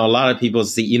 A lot of people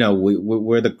see,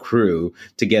 we're the crew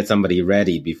to get somebody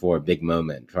ready before a big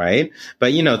moment, right?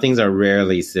 But, things are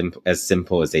rarely as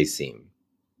simple as they seem.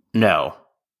 No.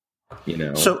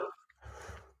 So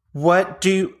what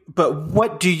do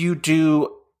you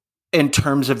do in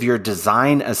terms of your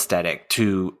design aesthetic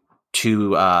to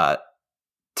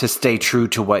stay true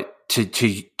to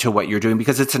what you're doing,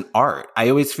 because it's an art? I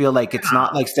always feel like it's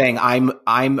not like saying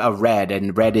I'm a red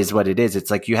and red is what it is.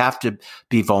 It's like you have to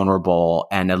be vulnerable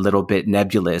and a little bit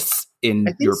nebulous in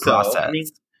your process. I mean,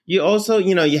 you also,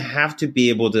 you have to be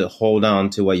able to hold on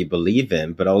to what you believe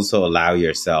in, but also allow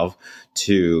yourself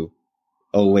to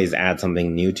always add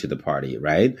something new to the party,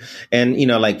 right? And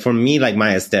like for me, like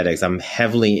my aesthetics, I'm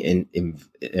heavily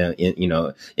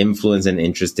influenced and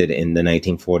interested in the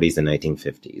 1940s and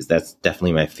 1950s. That's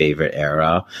definitely my favorite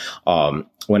era.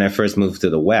 When I first moved to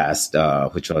the West,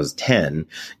 which I was 10,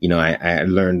 I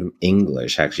learned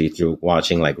English actually through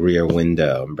watching like Rear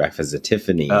Window and Breakfast at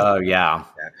Tiffany. Oh yeah,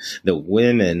 the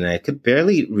women. I could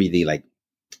barely really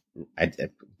I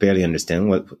barely understood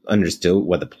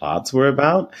what the plots were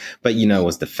about, but it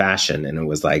was the fashion, and it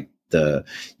was like the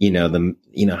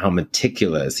how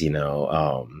meticulous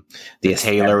the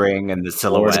tailoring and the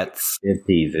silhouettes is,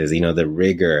 the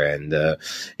rigor and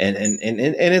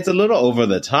it's a little over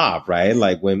the top, right?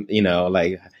 Like when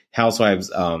like housewives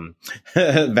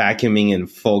vacuuming in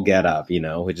full getup,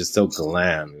 which is so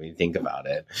glam when you think about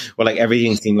it. Or like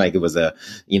everything seemed like it was a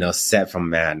set from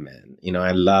Mad Men.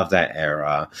 I love that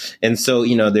era. And so,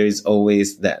 there's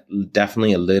always that,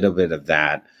 definitely a little bit of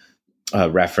that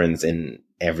reference in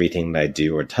everything that I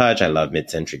do or touch. I love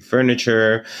mid-century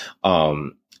furniture.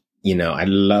 I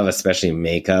love especially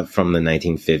makeup from the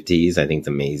 1950s. I think it's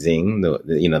amazing.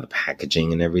 The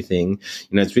packaging and everything,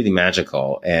 it's really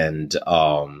magical. And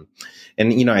I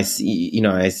see,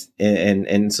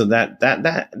 and so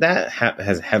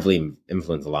has heavily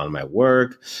influenced a lot of my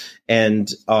work. Like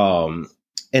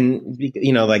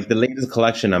the latest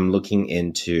collection I'm looking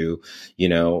into, you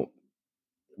know,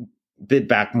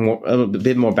 a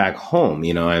bit more back home.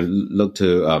 I looked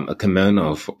to a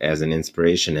kimono as an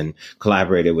inspiration and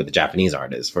collaborated with a Japanese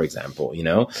artist, for example.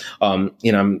 I'm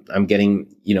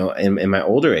getting, in my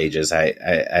older ages,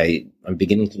 I'm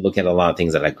beginning to look at a lot of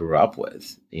things that I grew up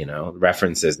with.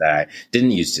 References that I didn't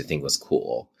used to think was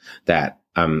cool that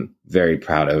I'm very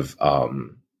proud of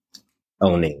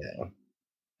owning now.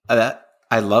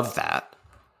 I love that.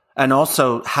 And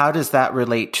also, how does that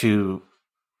relate to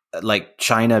like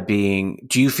China being,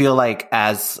 do you feel like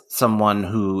as someone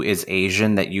who is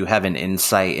Asian that you have an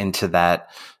insight into that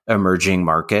emerging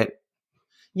market?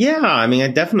 Yeah, I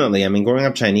mean, growing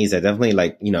up Chinese, I definitely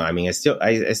I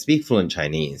speak fluent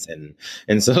Chinese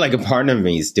and so like a part of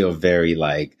me is still very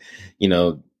like,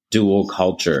 dual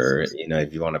culture,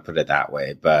 if you want to put it that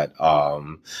way. But,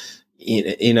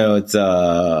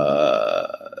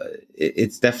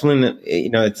 it's definitely,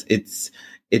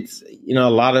 it's a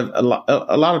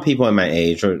lot of people in my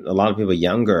age or a lot of people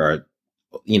younger are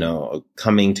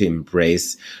coming to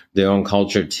embrace their own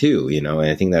culture too, and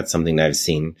I think that's something that I've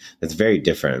seen that's very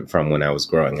different from when I was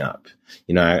growing up.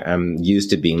 I'm used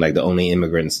to being like the only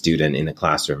immigrant student in a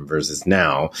classroom versus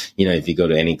now, if you go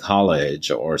to any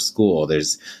college or school,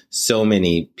 there's so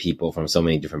many people from so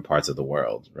many different parts of the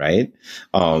world, right?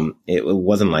 It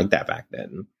wasn't like that back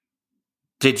then.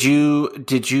 Did you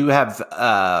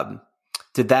have,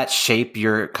 did that shape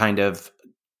your kind of,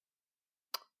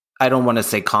 I don't want to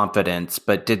say confidence,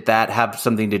 but did that have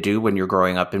something to do when you're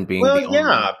growing up and being the only?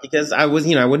 Yeah, because I was,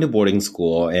 I went to boarding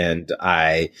school and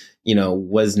I,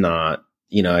 was not,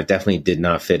 I definitely did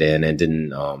not fit in and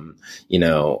didn't, I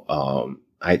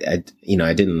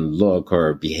didn't look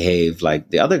or behave like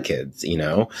the other kids,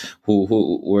 who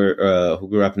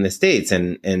grew up in the States.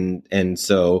 And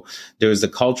so there was a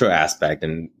cultural aspect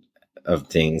of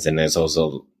things. And there's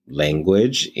also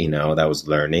language, that I was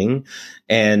learning.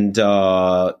 And,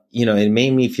 it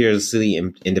made me fiercely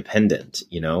independent,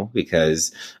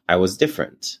 because I was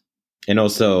different and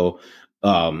also,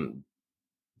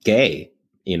 gay,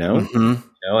 Mm-hmm.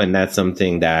 and that's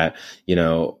something that,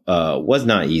 was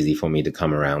not easy for me to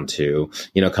come around to,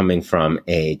 coming from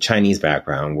a Chinese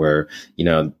background where, you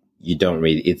don't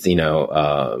really, it's, you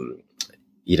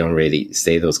don't really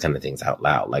say those kind of things out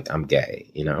loud. Like I'm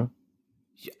gay,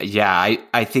 Yeah,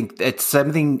 I think it's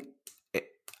something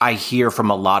I hear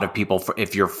from a lot of people.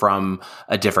 If you're from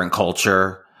a different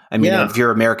culture, I mean, if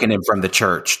you're American and from the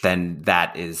church, then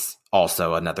that is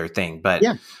also another thing. But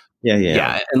yeah,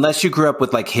 unless you grew up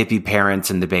with like hippie parents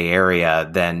in the Bay Area,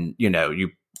 then you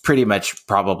pretty much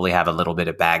probably have a little bit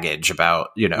of baggage about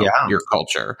your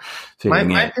culture.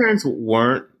 My parents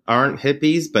aren't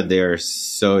hippies, but they're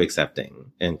so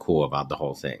accepting and cool about the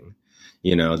whole thing.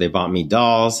 They bought me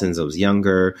dolls since I was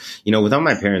younger. Without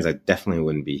my parents, I definitely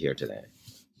wouldn't be here today.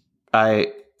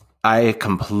 I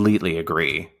completely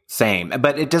agree. Same.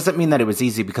 But it doesn't mean that it was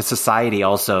easy because society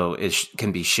also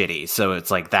can be shitty. So it's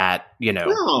like that, you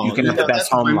can have the best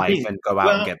home life and go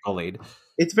out and get bullied.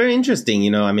 It's very interesting.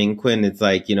 Quinn, it's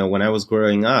like, when I was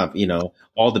growing up,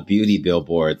 all the beauty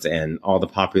billboards and all the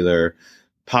popular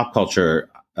pop culture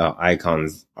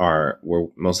icons were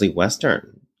mostly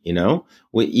Western.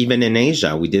 Even in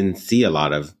Asia, we didn't see a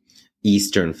lot of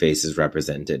Eastern faces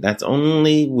represented. That's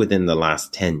only within the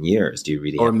last 10 years. Do you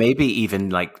really? Or maybe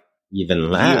even like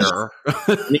even less.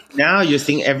 Now you're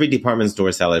seeing every department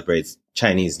store celebrates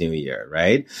Chinese New Year,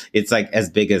 right? It's like as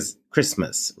big as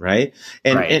Christmas, right?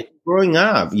 And growing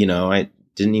up, I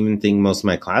didn't even think most of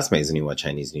my classmates knew what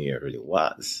Chinese New Year really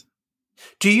was.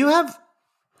 Do you have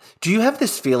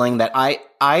this feeling that I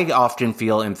often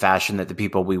feel in fashion that the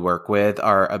people we work with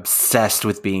are obsessed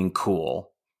with being cool?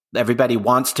 Everybody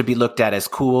wants to be looked at as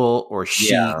cool or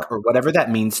chic or whatever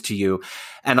that means to you.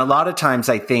 And a lot of times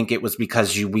I think it was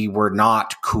because we were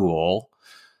not cool.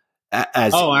 I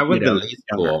was the least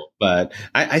cool, but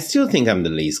I still think I'm the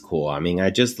least cool. I mean, I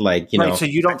just like, So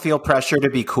you don't feel pressure to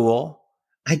be cool?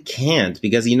 I can't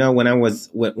because, when I was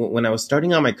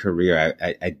starting out my career,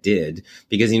 I did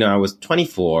because, I was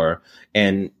 24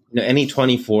 and any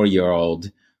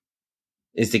 24-year-old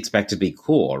is expected to be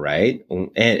cool, right?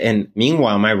 And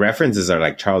meanwhile, my references are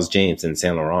like Charles James and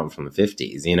Saint Laurent from the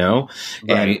 50s,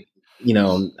 Right.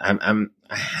 And,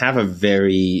 I have a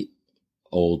very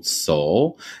old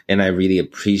soul and I really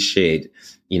appreciate,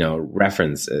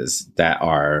 references that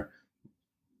are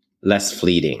less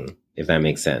fleeting, if that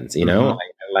makes sense.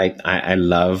 I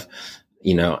love,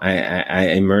 I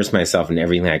immerse myself in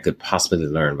everything I could possibly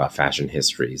learn about fashion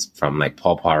histories, from like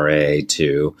Paul Poiret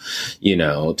to,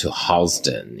 to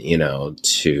Halston,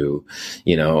 to,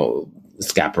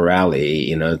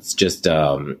 Schiaparelli. It's just,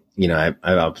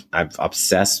 I've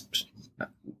obsessed,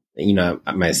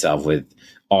 myself with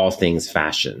all things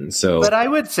fashion. So, but I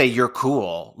would say you're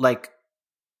cool. Like,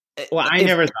 well, I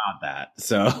never thought that.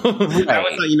 So right.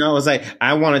 I was like,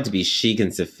 I want it to be chic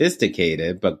and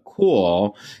sophisticated, but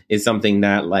cool is something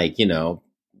that, like,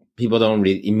 people don't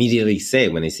immediately say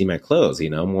when they see my clothes,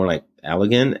 more like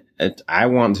elegant. I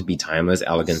want to be timeless,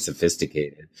 elegant,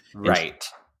 sophisticated. Right.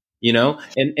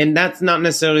 And that's not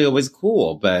necessarily always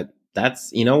cool, but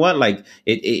that's, like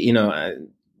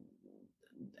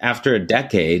after a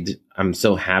decade, I'm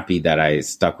so happy that I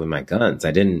stuck with my guns.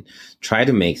 I didn't try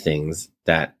to make things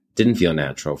that didn't feel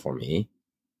natural for me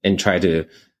and try to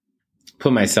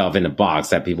put myself in a box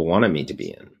that people wanted me to be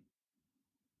in.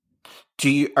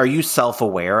 Are you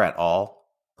self-aware at all?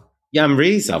 Yeah, I'm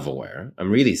really self-aware.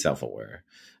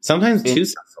 Sometimes too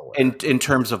self-aware. In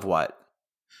terms of what?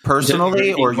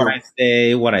 Personally, or what I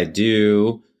say, what I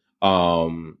do.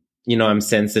 I'm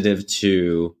sensitive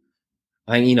to,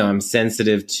 I'm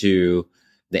sensitive to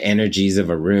the energies of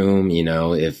a room,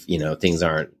 if, things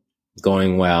aren't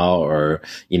going well, or,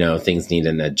 things need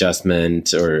an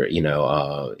adjustment, or,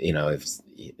 if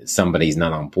somebody's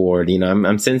not on board,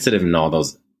 I'm sensitive in all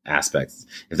those aspects,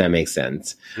 if that makes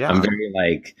sense. Yeah. I'm very,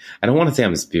 like, I don't want to say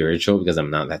I'm spiritual, because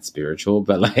I'm not that spiritual,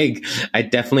 but like, I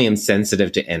definitely am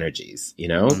sensitive to energies,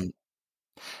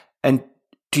 And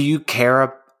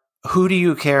who do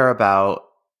you care about?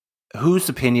 Whose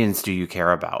opinions do you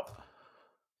care about?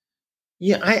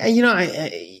 Yeah,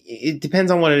 it depends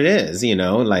on what it is,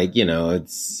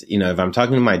 it's, if I'm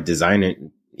talking to my designer,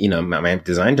 my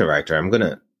design director, I'm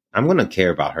going to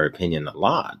care about her opinion a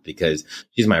lot, because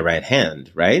she's my right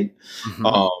hand, right?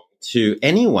 Mm-hmm. To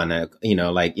anyone,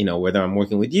 whether I'm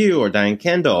working with you or Diane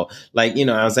Kendall, I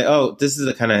was like, oh, this is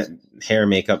the kind of hair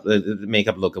makeup, the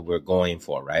makeup look that we're going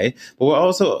for, right? But we're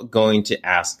also going to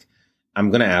I'm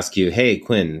going to ask you, hey,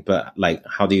 Quinn, but like,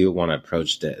 how do you want to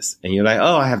approach this? And you're like,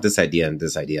 oh, I have this idea and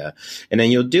this idea. And then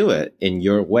you'll do it in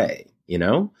your way,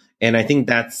 And I think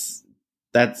that's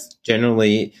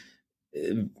generally,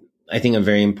 I think a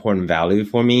very important value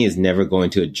for me is never going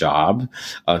to a job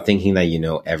thinking that you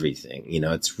know everything.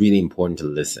 It's really important to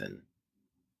listen.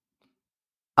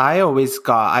 I always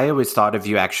thought of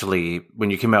you, actually, when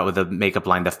you came out with the makeup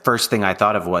line, the first thing I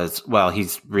thought of was, well,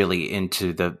 he's really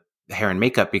into the hair and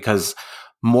makeup, because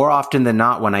more often than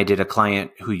not, when I did a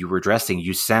client who you were dressing,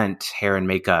 you sent hair and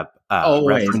makeup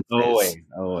references.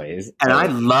 Always. And I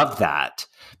love that,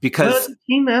 because it's a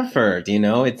team effort,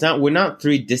 we're not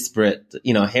three disparate,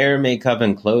 hair, makeup,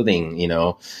 and clothing,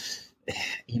 and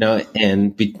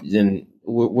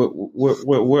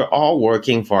we're all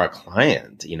working for our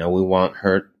client. We want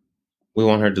her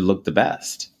to look the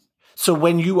best. So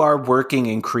when you are working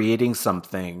and creating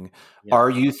something, are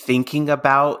you thinking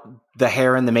about the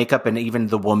hair and the makeup and even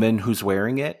the woman who's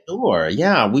wearing it? Sure.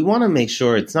 Yeah. We want to make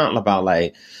sure it's not about,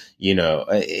 like,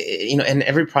 and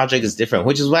every project is different,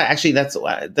 which is why actually that's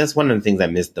one of the things I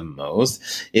miss the most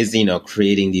is,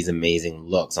 creating these amazing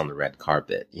looks on the red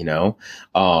carpet,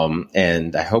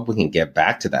 and I hope we can get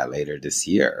back to that later this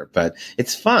year, but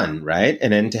it's fun, right?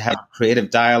 And then to have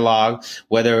creative dialogue,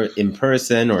 whether in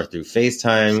person or through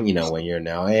FaceTime, when you're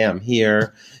now, hey, I'm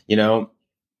here,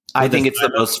 I think it's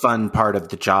the most fun part of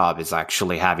the job is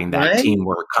actually having that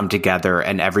teamwork come together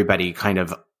and everybody kind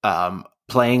of,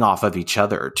 playing off of each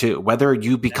other too. Whether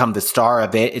you become the star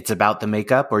of it, it's about the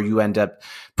makeup, or you end up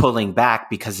pulling back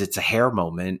because it's a hair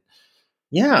moment.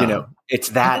 Yeah. It's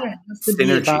that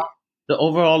synergy. About the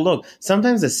overall look.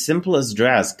 Sometimes the simplest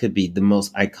dress could be the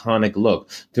most iconic look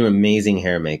through amazing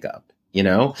hair makeup.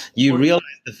 You realize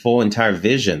the full entire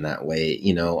vision that way.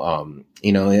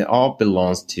 It all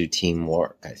belongs to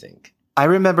teamwork, I think. I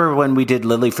remember when we did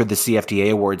Lily for the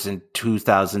CFDA Awards in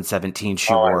 2017,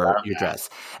 she wore your dress.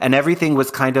 And everything was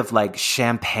kind of like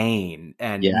champagne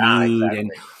and nude.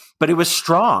 Exactly. But it was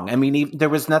strong. I mean, there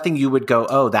was nothing you would go,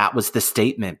 oh, that was the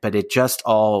statement. But it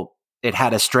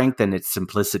had a strength in its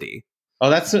simplicity. Oh,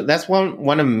 that's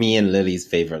one of me and Lily's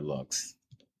favorite looks.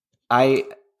 I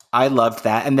loved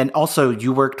that. And then also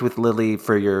you worked with Lily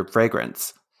for your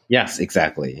fragrance. Yes,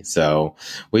 exactly. So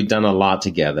we've done a lot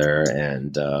together,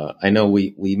 and I know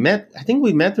we met. I think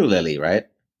we met through Lily, right?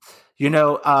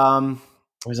 Or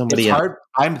somebody else. Hard.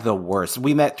 I'm the worst.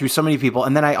 We met through so many people,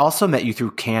 and then I also met you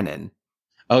through Canon.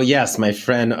 Oh yes, my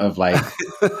friend of like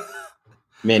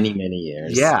many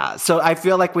years. Yeah. So I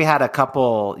feel like we had a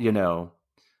couple,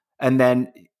 And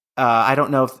then I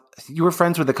don't know if you were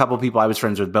friends with a couple of people I was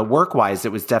friends with, but work-wise,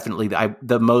 it was definitely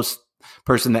the most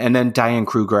person. And then Diane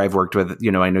Kruger I've worked with,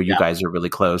 I know you guys are really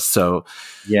close. So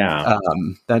Yeah.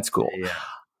 that's cool. Yeah.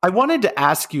 I wanted to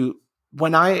ask you,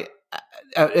 when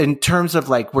in terms of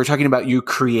like, we're talking about you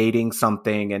creating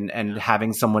something and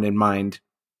having someone in mind.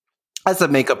 As a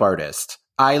makeup artist,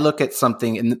 I look at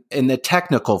something in the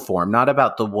technical form, not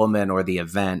about the woman or the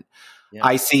event. Yeah.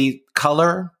 I see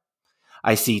color,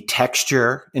 I see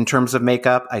texture in terms of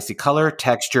makeup, I see color,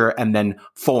 texture, and then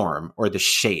form or the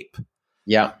shape.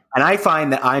 Yeah. And I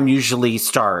find that I'm usually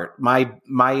my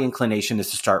inclination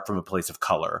is to start from a place of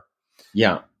color.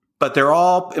 Yeah. But they're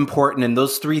all important, and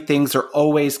those three things are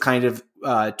always kind of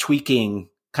tweaking,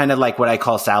 kind of like what I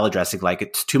call salad dressing. Like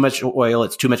it's too much oil,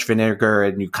 it's too much vinegar,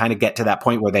 and you kind of get to that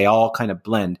point where they all kind of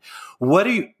blend.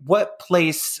 What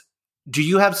place do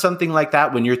you have something like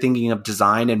that when you're thinking of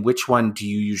design, and which one do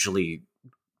you usually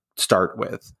start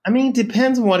with? I mean, it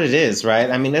depends on what it is, right?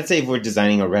 I mean, let's say if we're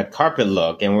designing a red carpet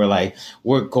look and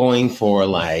we're going for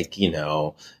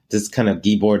this kind of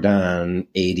Guy Bourdin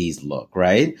 80s look,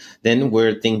 right? Then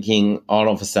we're thinking all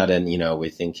of a sudden, we're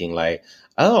thinking like,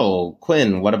 oh,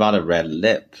 Quinn, what about a red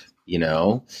lip?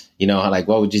 Like,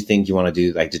 what would you think you want to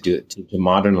do, like to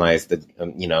modernize the,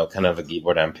 kind of a Guy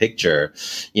Bourdin picture,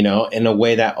 in a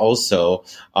way that also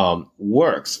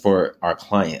works for our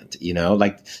client,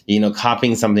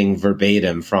 copying something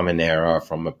verbatim from an era or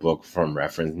from a book, from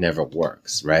reference never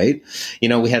works, right?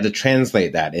 We had to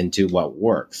translate that into what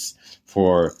works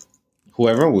for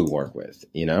whoever we work with,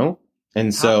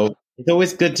 And so it's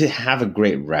always good to have a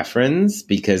great reference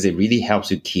because it really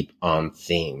helps you keep on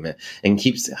theme and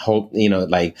keeps hope,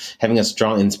 like having a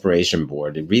strong inspiration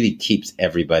board. It really keeps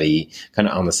everybody kind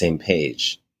of on the same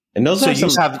page. And those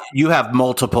you have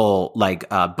multiple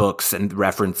books and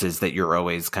references that you're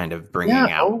always kind of bringing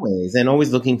out. Always, and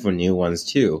always looking for new ones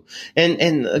too.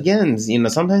 And again,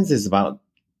 sometimes it's about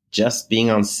just being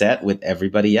on set with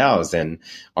everybody else and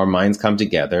our minds come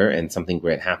together and something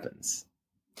great happens.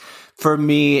 For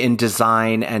me in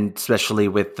design, and especially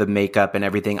with the makeup and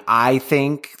everything, I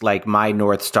think like my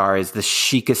North Star is the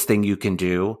chicest thing you can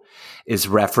do is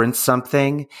reference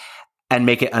something and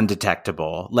make it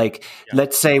undetectable. Like,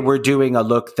 let's say we're doing a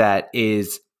look that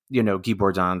is, Guy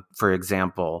Bourdin, for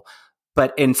example,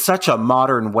 but in such a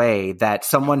modern way that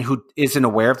someone who isn't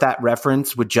aware of that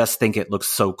reference would just think it looks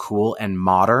so cool and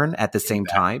modern at the same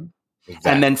time.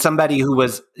 Exactly. And then somebody who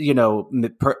was,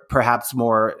 perhaps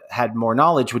had more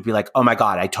knowledge would be like, oh my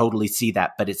God, I totally see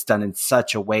that. But it's done in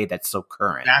such a way that's so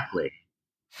current. Exactly.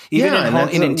 Even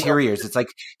in interiors, it's like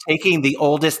taking the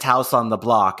oldest house on the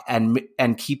block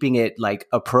and keeping it like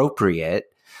appropriate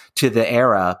to the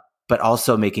era, but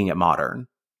also making it modern.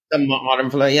 The modern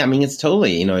play, yeah. I mean, it's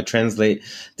totally, it translate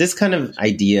this kind of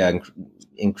idea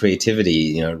and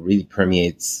creativity, really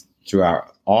permeates through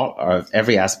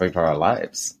every aspect of our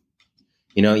lives.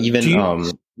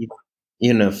 Even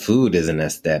food is an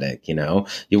aesthetic.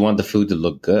 You want the food to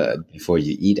look good before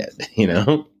you eat it.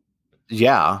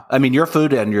 Yeah, I mean, your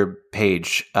food on your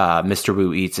page, Mr.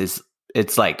 Wu Eats,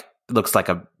 looks like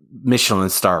a Michelin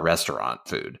star restaurant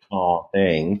food. Oh,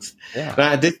 thanks. Yeah.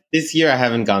 But this year I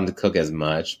haven't gone to cook as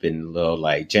much. Been a little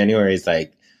like January is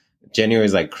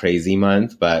like crazy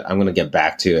month, but I'm gonna get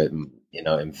back to it, in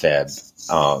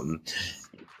Feb,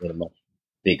 in a much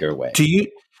bigger way.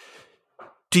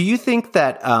 Do you think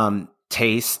that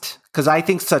taste? Because I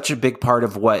think such a big part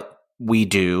of what we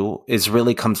do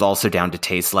really comes also down to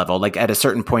taste level. Like at a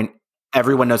certain point,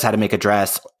 everyone knows how to make a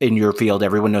dress in your field.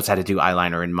 Everyone knows how to do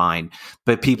eyeliner in mine,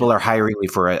 but people are hiring me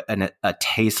for a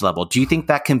taste level. Do you think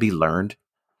that can be learned?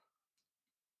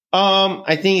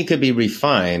 I think it could be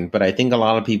refined, but I think a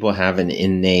lot of people have an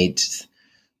innate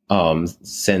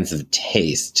sense of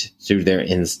taste through their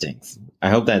instincts. I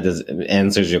hope that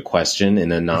answers your question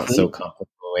in a not so complicated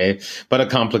way, but a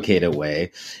complicated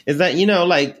way. Is that,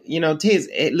 taste,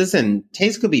 listen,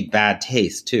 taste could be bad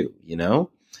taste too,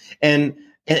 And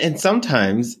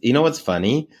sometimes, what's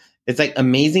funny? It's like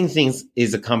amazing things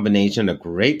is a combination of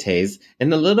great taste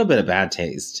and a little bit of bad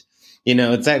taste.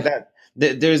 It's like that.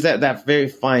 There's that very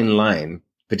fine line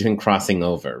between crossing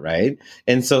over, right?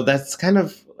 And so that's kind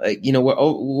of like,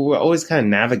 we're always kind of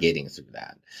navigating through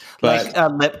that. But like a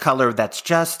lip color that's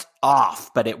just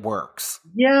off, but it works.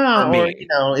 Yeah,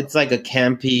 or it's like a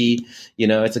campy,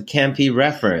 it's a campy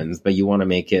reference, but you want to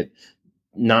make it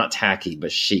not tacky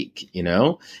but chic,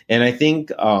 And I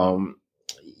think I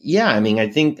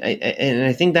think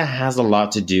that has a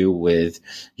lot to do with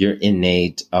your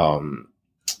innate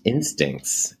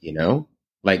instincts,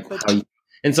 like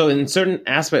And so in certain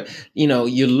aspect,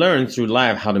 you learn through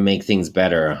life how to make things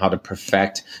better, how to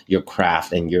perfect your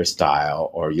craft and your style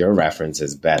or your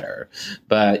references better.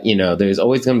 But, there's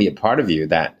always going to be a part of you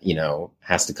that,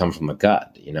 has to come from a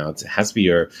gut, it has to be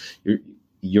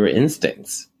your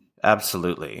instincts.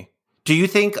 Absolutely. Do you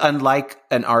think, unlike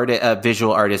a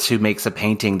visual artist who makes a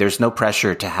painting, there's no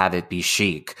pressure to have it be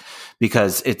chic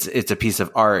because it's a piece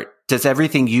of art? Does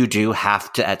everything you do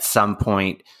have to at some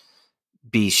point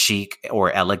be chic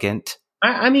or elegant?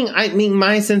 I mean,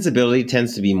 my sensibility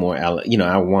tends to be more,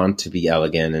 I want to be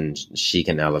elegant and chic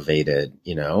and elevated,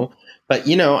 But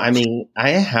I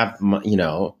have, my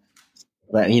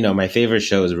favorite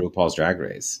show is RuPaul's Drag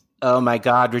Race. Oh my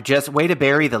God, we're just way to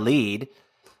bury the lead.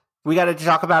 We got to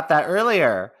talk about that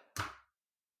earlier.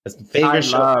 I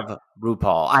love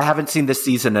RuPaul. I haven't seen this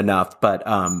season enough, but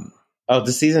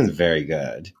the season's very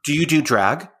good. Do you do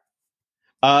drag?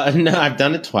 No, I've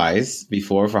done it twice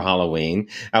before for Halloween.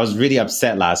 I was really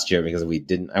upset last year because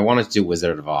I wanted to do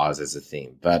Wizard of Oz as a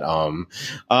theme, but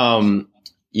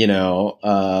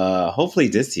hopefully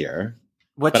this year.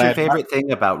 What's your favorite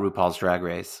thing about RuPaul's Drag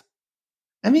Race?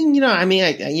 I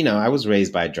was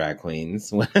raised by drag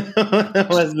queens when I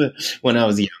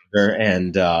was younger,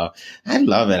 and I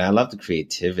love it. I love the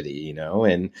creativity,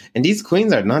 and these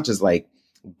queens are not just like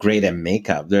great at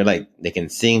makeup. They're like, they can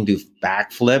sing, do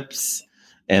backflips,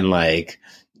 and rap.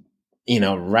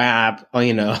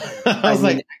 I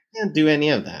can't do any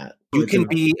of that. You can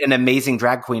be an amazing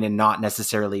drag queen and not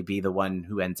necessarily be the one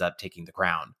who ends up taking the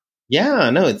crown.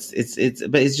 Yeah, no, but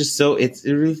it's just so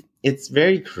it's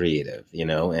very creative,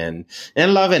 and I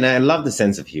love it. And I love the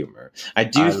sense of humor. I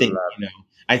think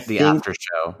after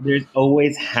show, there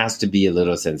always has to be a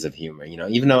little sense of humor,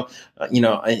 even though,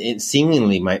 it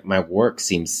seemingly my work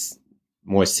seems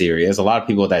more serious. A lot of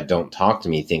people that don't talk to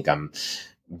me think I'm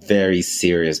very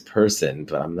serious person,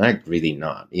 but I'm really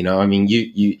not, you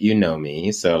know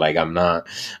me. So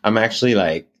I'm actually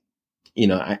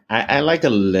I like a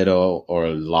little or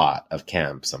a lot of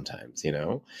camp sometimes,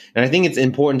 and I think it's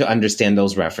important to understand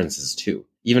those references too,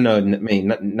 even though it may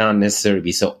not necessarily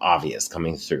be so obvious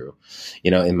coming through,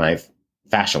 in my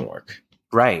fashion work.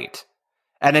 Right.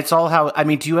 And it's all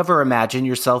do you ever imagine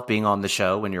yourself being on the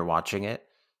show when you're watching it?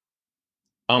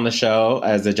 On the show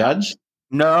as a judge?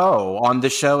 No, on the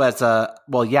show as a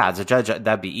judge,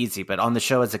 that'd be easy, but on the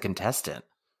show as a contestant.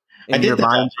 I did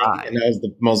that, and that was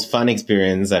the most fun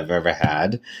experience I've ever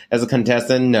had. As a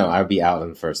contestant, no, I'd be out in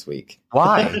the first week.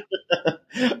 Why?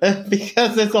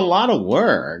 Because it's a lot of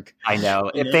work. I know.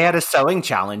 If they had a sewing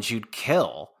challenge, you'd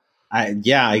kill.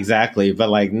 Yeah, exactly.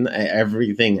 But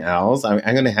everything else,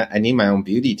 I need my own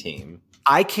beauty team.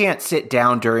 I can't sit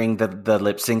down during the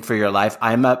lip sync for your life.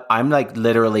 I'm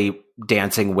literally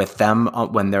dancing with them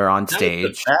when they're on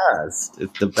stage.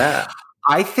 It's the best.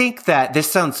 I think that this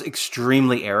sounds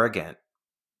extremely arrogant,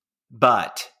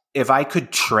 but if I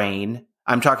could train,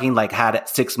 I'm talking had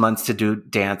 6 months to do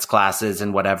dance classes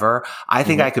and whatever, I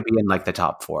think I could be in the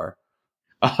top 4.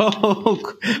 Oh,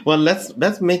 well,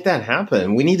 let's make that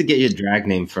happen. We need to get your drag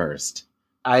name first.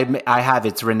 I have,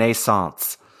 it's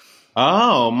Renaissance.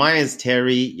 Oh, mine is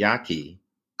Terry Yaki.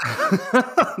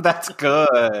 That's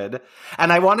good.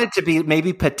 And I wanted to be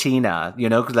maybe Patina,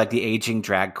 the aging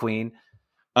drag queen.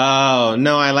 Oh,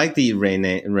 no, I like the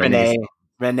Renaissance.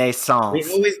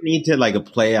 We always need to a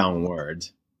play on word.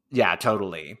 Yeah,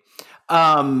 totally.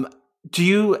 We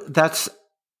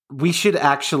should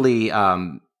actually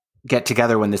get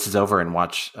together when this is over and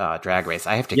watch Drag Race.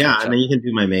 I have to. Yeah, and then you can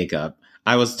do my makeup.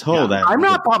 I was told that I'm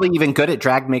not probably even good at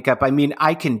drag makeup.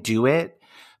 I can do it,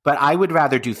 but I would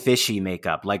rather do fishy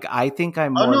makeup. I think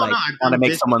I'm more want to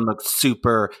make someone look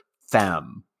super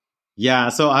femme. Yeah,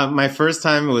 so my first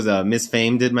time was Miss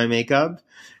Fame did my makeup,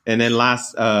 and then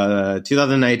last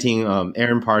 2019,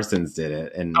 Aaron Parsons did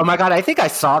it. And oh my God, I think I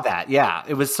saw that. Yeah,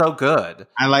 it was so good.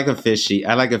 I like a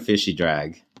fishy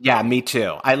drag. Yeah, me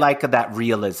too. I like that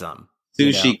realism.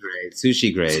 Sushi grade.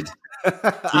 Sushi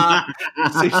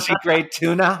grade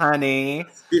tuna, honey.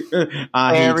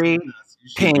 Very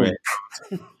pink.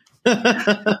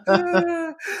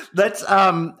 Let's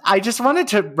I just wanted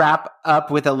to wrap up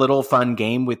with a little fun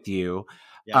game with you.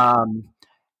 Yeah.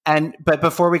 But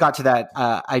before we got to that,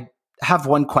 I have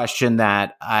one question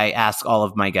that I ask all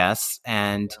of my guests,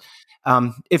 and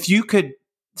if you could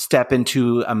step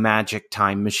into a magic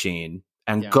time machine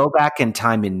and go back in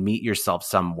time and meet yourself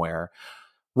somewhere,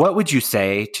 what would you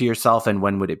say to yourself, and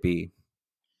when would it be?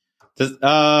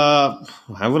 I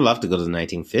would love to go to the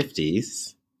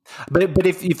 1950s. But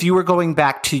if you were going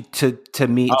back to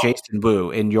meet Jason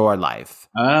Wu in your life.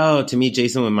 Oh, to meet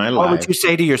Jason in my life. What would you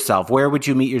say to yourself? Where would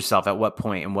you meet yourself? At what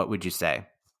point? And what would you say?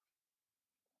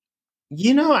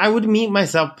 I would meet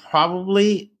myself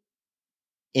probably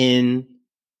in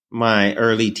my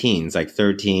early teens, like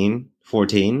 13,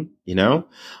 14.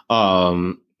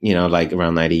 Like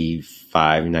around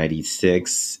 95,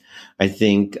 96. I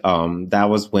think that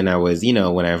was when I was,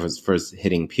 when I was first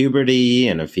hitting puberty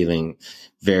and I'm feeling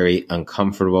very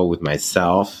uncomfortable with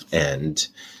myself and,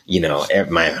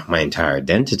 my entire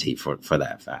identity for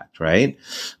that fact, right?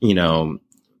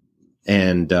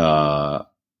 And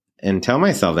tell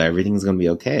myself that everything's going to be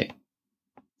okay.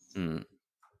 Mm.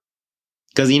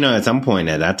 Because, at some point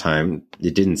at that time,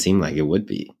 it didn't seem like it would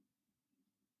be.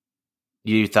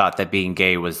 You thought that being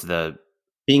gay was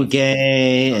being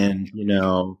gay and,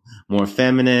 more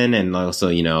feminine. And also,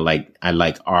 like I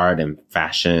like art and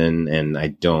fashion and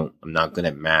I'm not good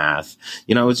at math.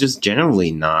 I was just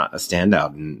generally not a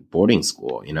standout in boarding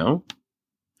school,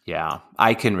 Yeah,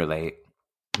 I can relate.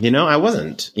 I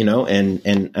wasn't,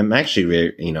 and I'm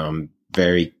actually, I'm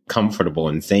very comfortable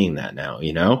in saying that now,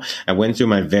 I went through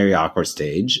my very awkward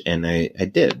stage and I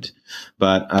did,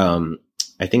 but,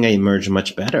 I think I emerged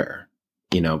much better,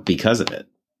 because of it.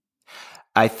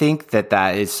 I think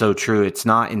that is so true. It's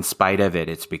not in spite of it.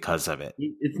 It's because of it.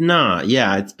 It's not.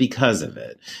 Yeah. It's because of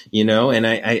it, and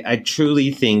I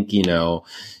truly think,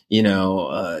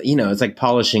 it's like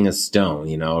polishing a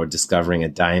stone, or discovering a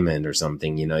diamond or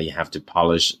something, you have to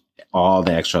polish all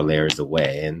the extra layers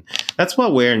away. And that's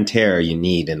what wear and tear you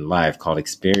need in life called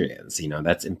experience.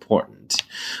 That's important.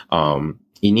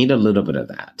 You need a little bit of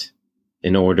that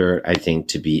in order, I think,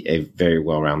 to be a very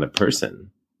well-rounded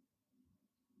person.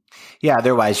 Yeah.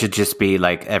 Otherwise you'd just be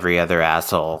like every other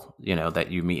asshole, that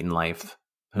you meet in life.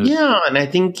 Yeah. And I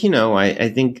think, I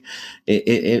think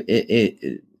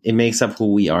it makes up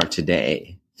who we are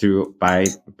today by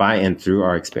and through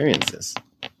our experiences.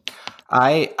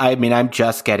 I mean, I'm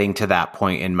just getting to that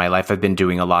point in my life. I've been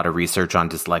doing a lot of research on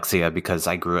dyslexia because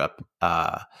I grew up,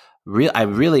 I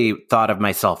really thought of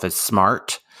myself as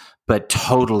smart, but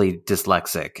totally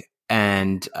dyslexic,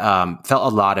 and felt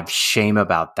a lot of shame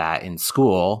about that in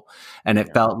school. And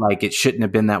it felt like it shouldn't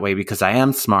have been that way because I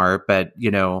am smart, but,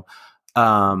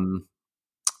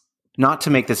 not to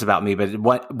make this about me,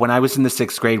 but when I was in the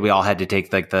 6th grade, we all had to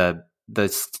take like the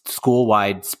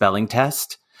school-wide spelling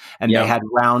test. And they had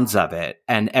rounds of it.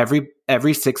 And every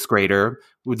 6th grader,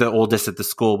 the oldest at the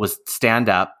school, was stand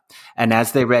up. And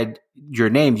as they read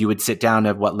your name, you would sit down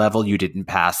at what level you didn't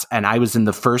pass. And I was in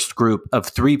the first group of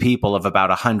 3 people of about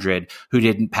 100 who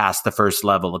didn't pass the first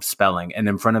level of spelling. And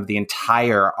in front of the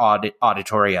entire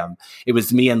auditorium, it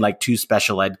was me and like 2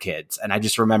 special ed kids. And I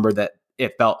just remember that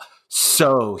it felt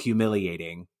so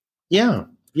humiliating. Yeah.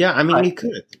 Yeah. I mean, we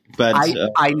could. But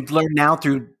I learned now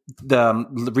through the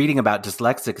reading about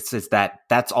dyslexics is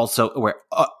that's also where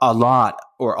a lot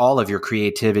or all of your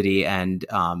creativity and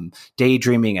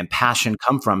daydreaming and passion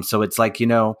come from. So it's like,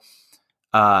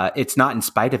 it's not in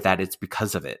spite of that, it's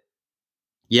because of it.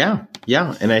 Yeah.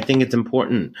 Yeah. And I think it's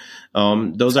important.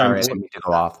 Those are important. I didn't mean to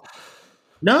go off.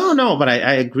 No, but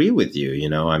I agree with you.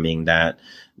 I mean that,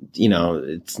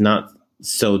 it's not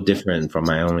so different from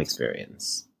my own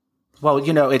experience. Well,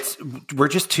 we're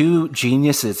just 2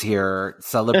 geniuses here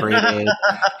celebrating,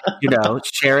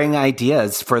 sharing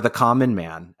ideas for the common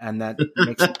man. And that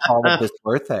makes all of this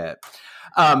worth it.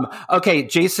 Okay,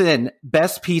 Jason,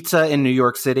 best pizza in New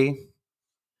York City?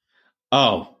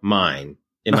 Oh, mine.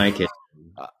 In my kitchen.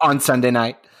 On Sunday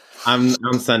night? On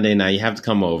Sunday night, you have to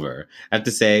come over. I have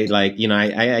to say, like,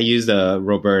 I use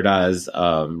Roberta's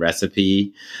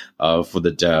recipe for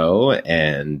the dough,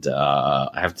 and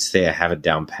I have to say I have it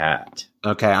down pat.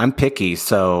 Okay, I'm picky.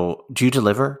 So, do you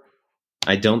deliver?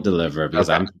 I don't deliver because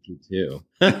I'm picky too.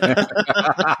 It's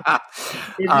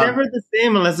never the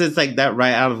same unless it's like that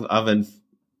right out of oven.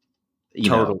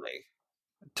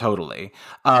 Totally.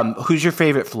 Who's your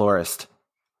favorite florist?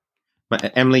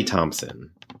 Emily Thompson.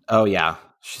 Oh yeah.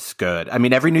 She's good. I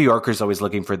mean, every New Yorker is always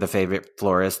looking for the favorite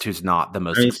florist who's not the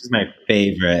most. She's my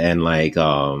favorite, and like,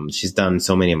 she's done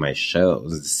so many of my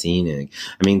shows, the scenic.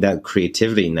 I mean, that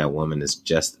creativity in that woman is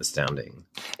just astounding.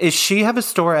 Is she have a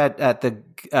store at the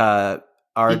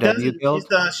RW Guild?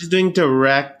 She's doing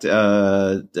direct.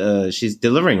 She's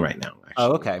delivering right now. Actually.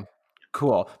 Oh, okay,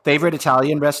 cool. Favorite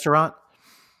Italian restaurant?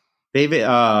 Favorite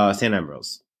St.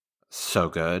 Ambrose. So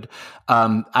good.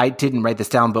 I didn't write this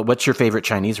down, but what's your favorite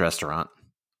Chinese restaurant?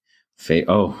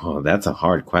 That's a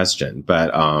hard question.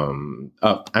 But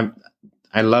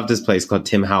I love this place called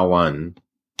Tim Hao Wan.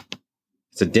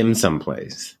 It's a dim sum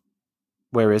place.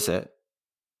 Where is it?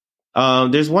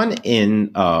 There's one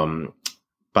in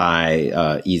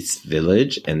by East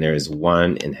Village, and there's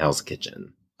one in Hell's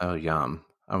Kitchen. Oh, yum!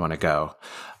 I want to go.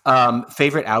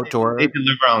 Favorite outdoor? They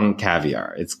deliver on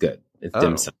caviar. It's good. It's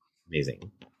dim sum.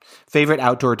 amazing. Favorite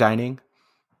outdoor dining?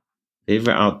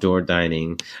 Favorite outdoor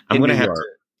dining. I'm In going to New have York. to.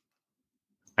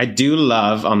 I do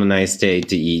love on a nice day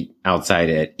to eat outside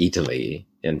at Italy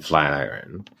in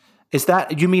Flatiron. Is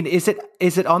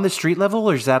it on the street level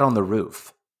or is that on the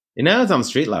roof? It's on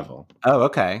street level. Oh,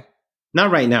 okay.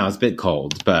 Not right now. It's a bit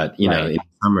cold, but Right. in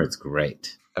summer it's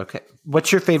great. Okay.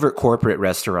 What's your favorite corporate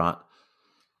restaurant?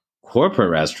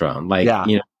 Corporate restaurant, like Yeah.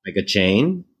 like a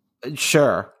chain.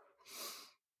 Sure.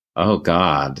 Oh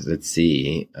God, let's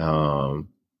see.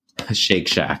 Shake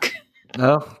Shack.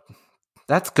 Oh,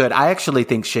 that's good. I actually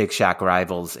think Shake Shack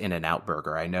rivals In-N-Out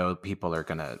Burger. I know people are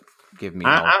going to give me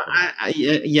hell for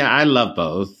that. I love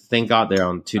both. Thank God they're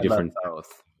on two I love different.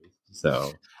 both.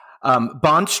 So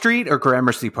Bond Street or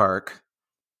Gramercy Park?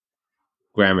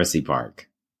 Gramercy Park,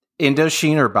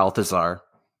 Indochine or Balthazar?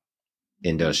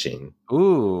 Indochine,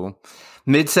 Ooh.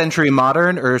 Mid-century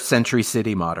modern or Century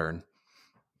City modern?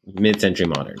 mid-century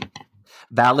modern,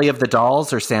 Valley of the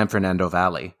Dolls or San Fernando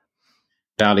Valley?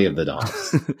 Valley of the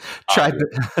Dolls,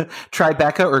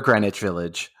 Tribeca or Greenwich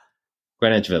Village?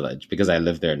 Greenwich Village, because I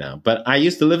live there now. But I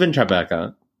used to live in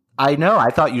Tribeca. I know.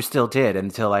 I thought you still did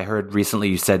until I heard recently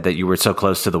you said that you were so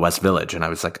close to the West Village. And I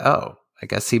was like, oh, I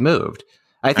guess he moved.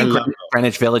 I think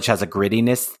Greenwich Village has a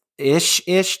grittiness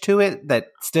ish to it that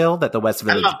the West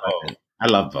Village doesn't. I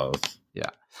love both. Yeah.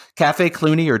 Cafe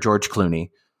Clooney or George Clooney?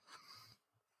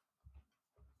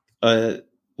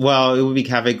 Well, it would be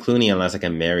Cafe Clooney unless I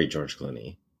can marry George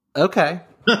Clooney. Okay.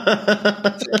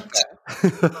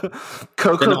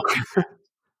 Coco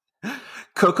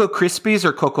Krispies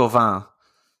or Coco Vin?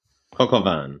 Coco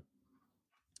Van.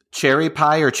 Cherry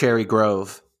Pie or Cherry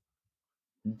Grove?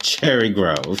 Cherry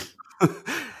Grove.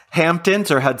 Hamptons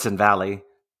or Hudson Valley?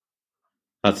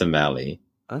 Hudson Valley.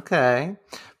 Okay.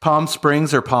 Palm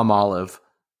Springs or Palm Olive?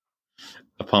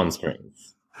 Palm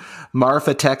Springs.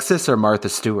 Marfa, Texas or Martha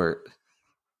Stewart?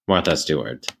 Martha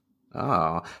Stewart.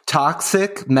 Oh.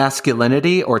 Toxic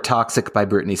Masculinity or Toxic by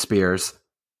Britney Spears?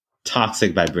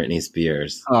 Toxic by Britney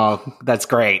Spears. Oh, that's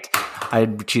great.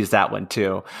 I'd choose that one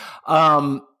too.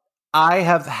 I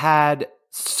have had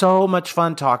so much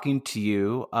fun talking to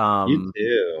you. You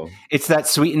too. It's that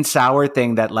sweet and sour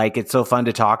thing that like, it's so fun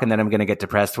to talk and then I'm going to get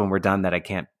depressed when we're done that I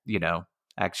can't,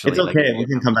 actually. It's okay. We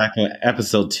can come back to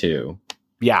episode 2.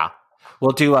 Yeah.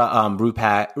 We'll do a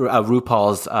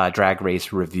RuPaul's Drag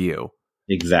Race review.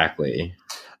 Exactly.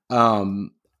 And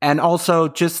also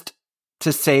just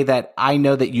to say that I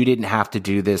know that you didn't have to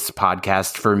do this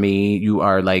podcast for me. You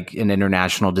are like an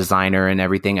international designer and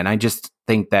everything. And I just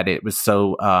think that it was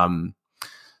so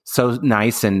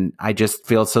nice. And I just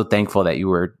feel so thankful that you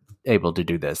were able to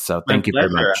do this. So thank you very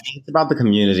much. It's about the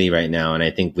community right now. And I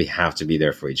think we have to be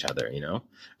there for each other. I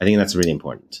think that's really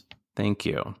important. Thank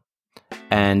you.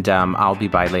 And I'll be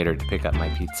by later to pick up my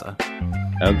pizza.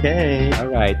 Okay. All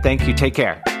right. Thank you. Take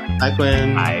care. Bye,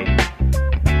 Quinn. Bye.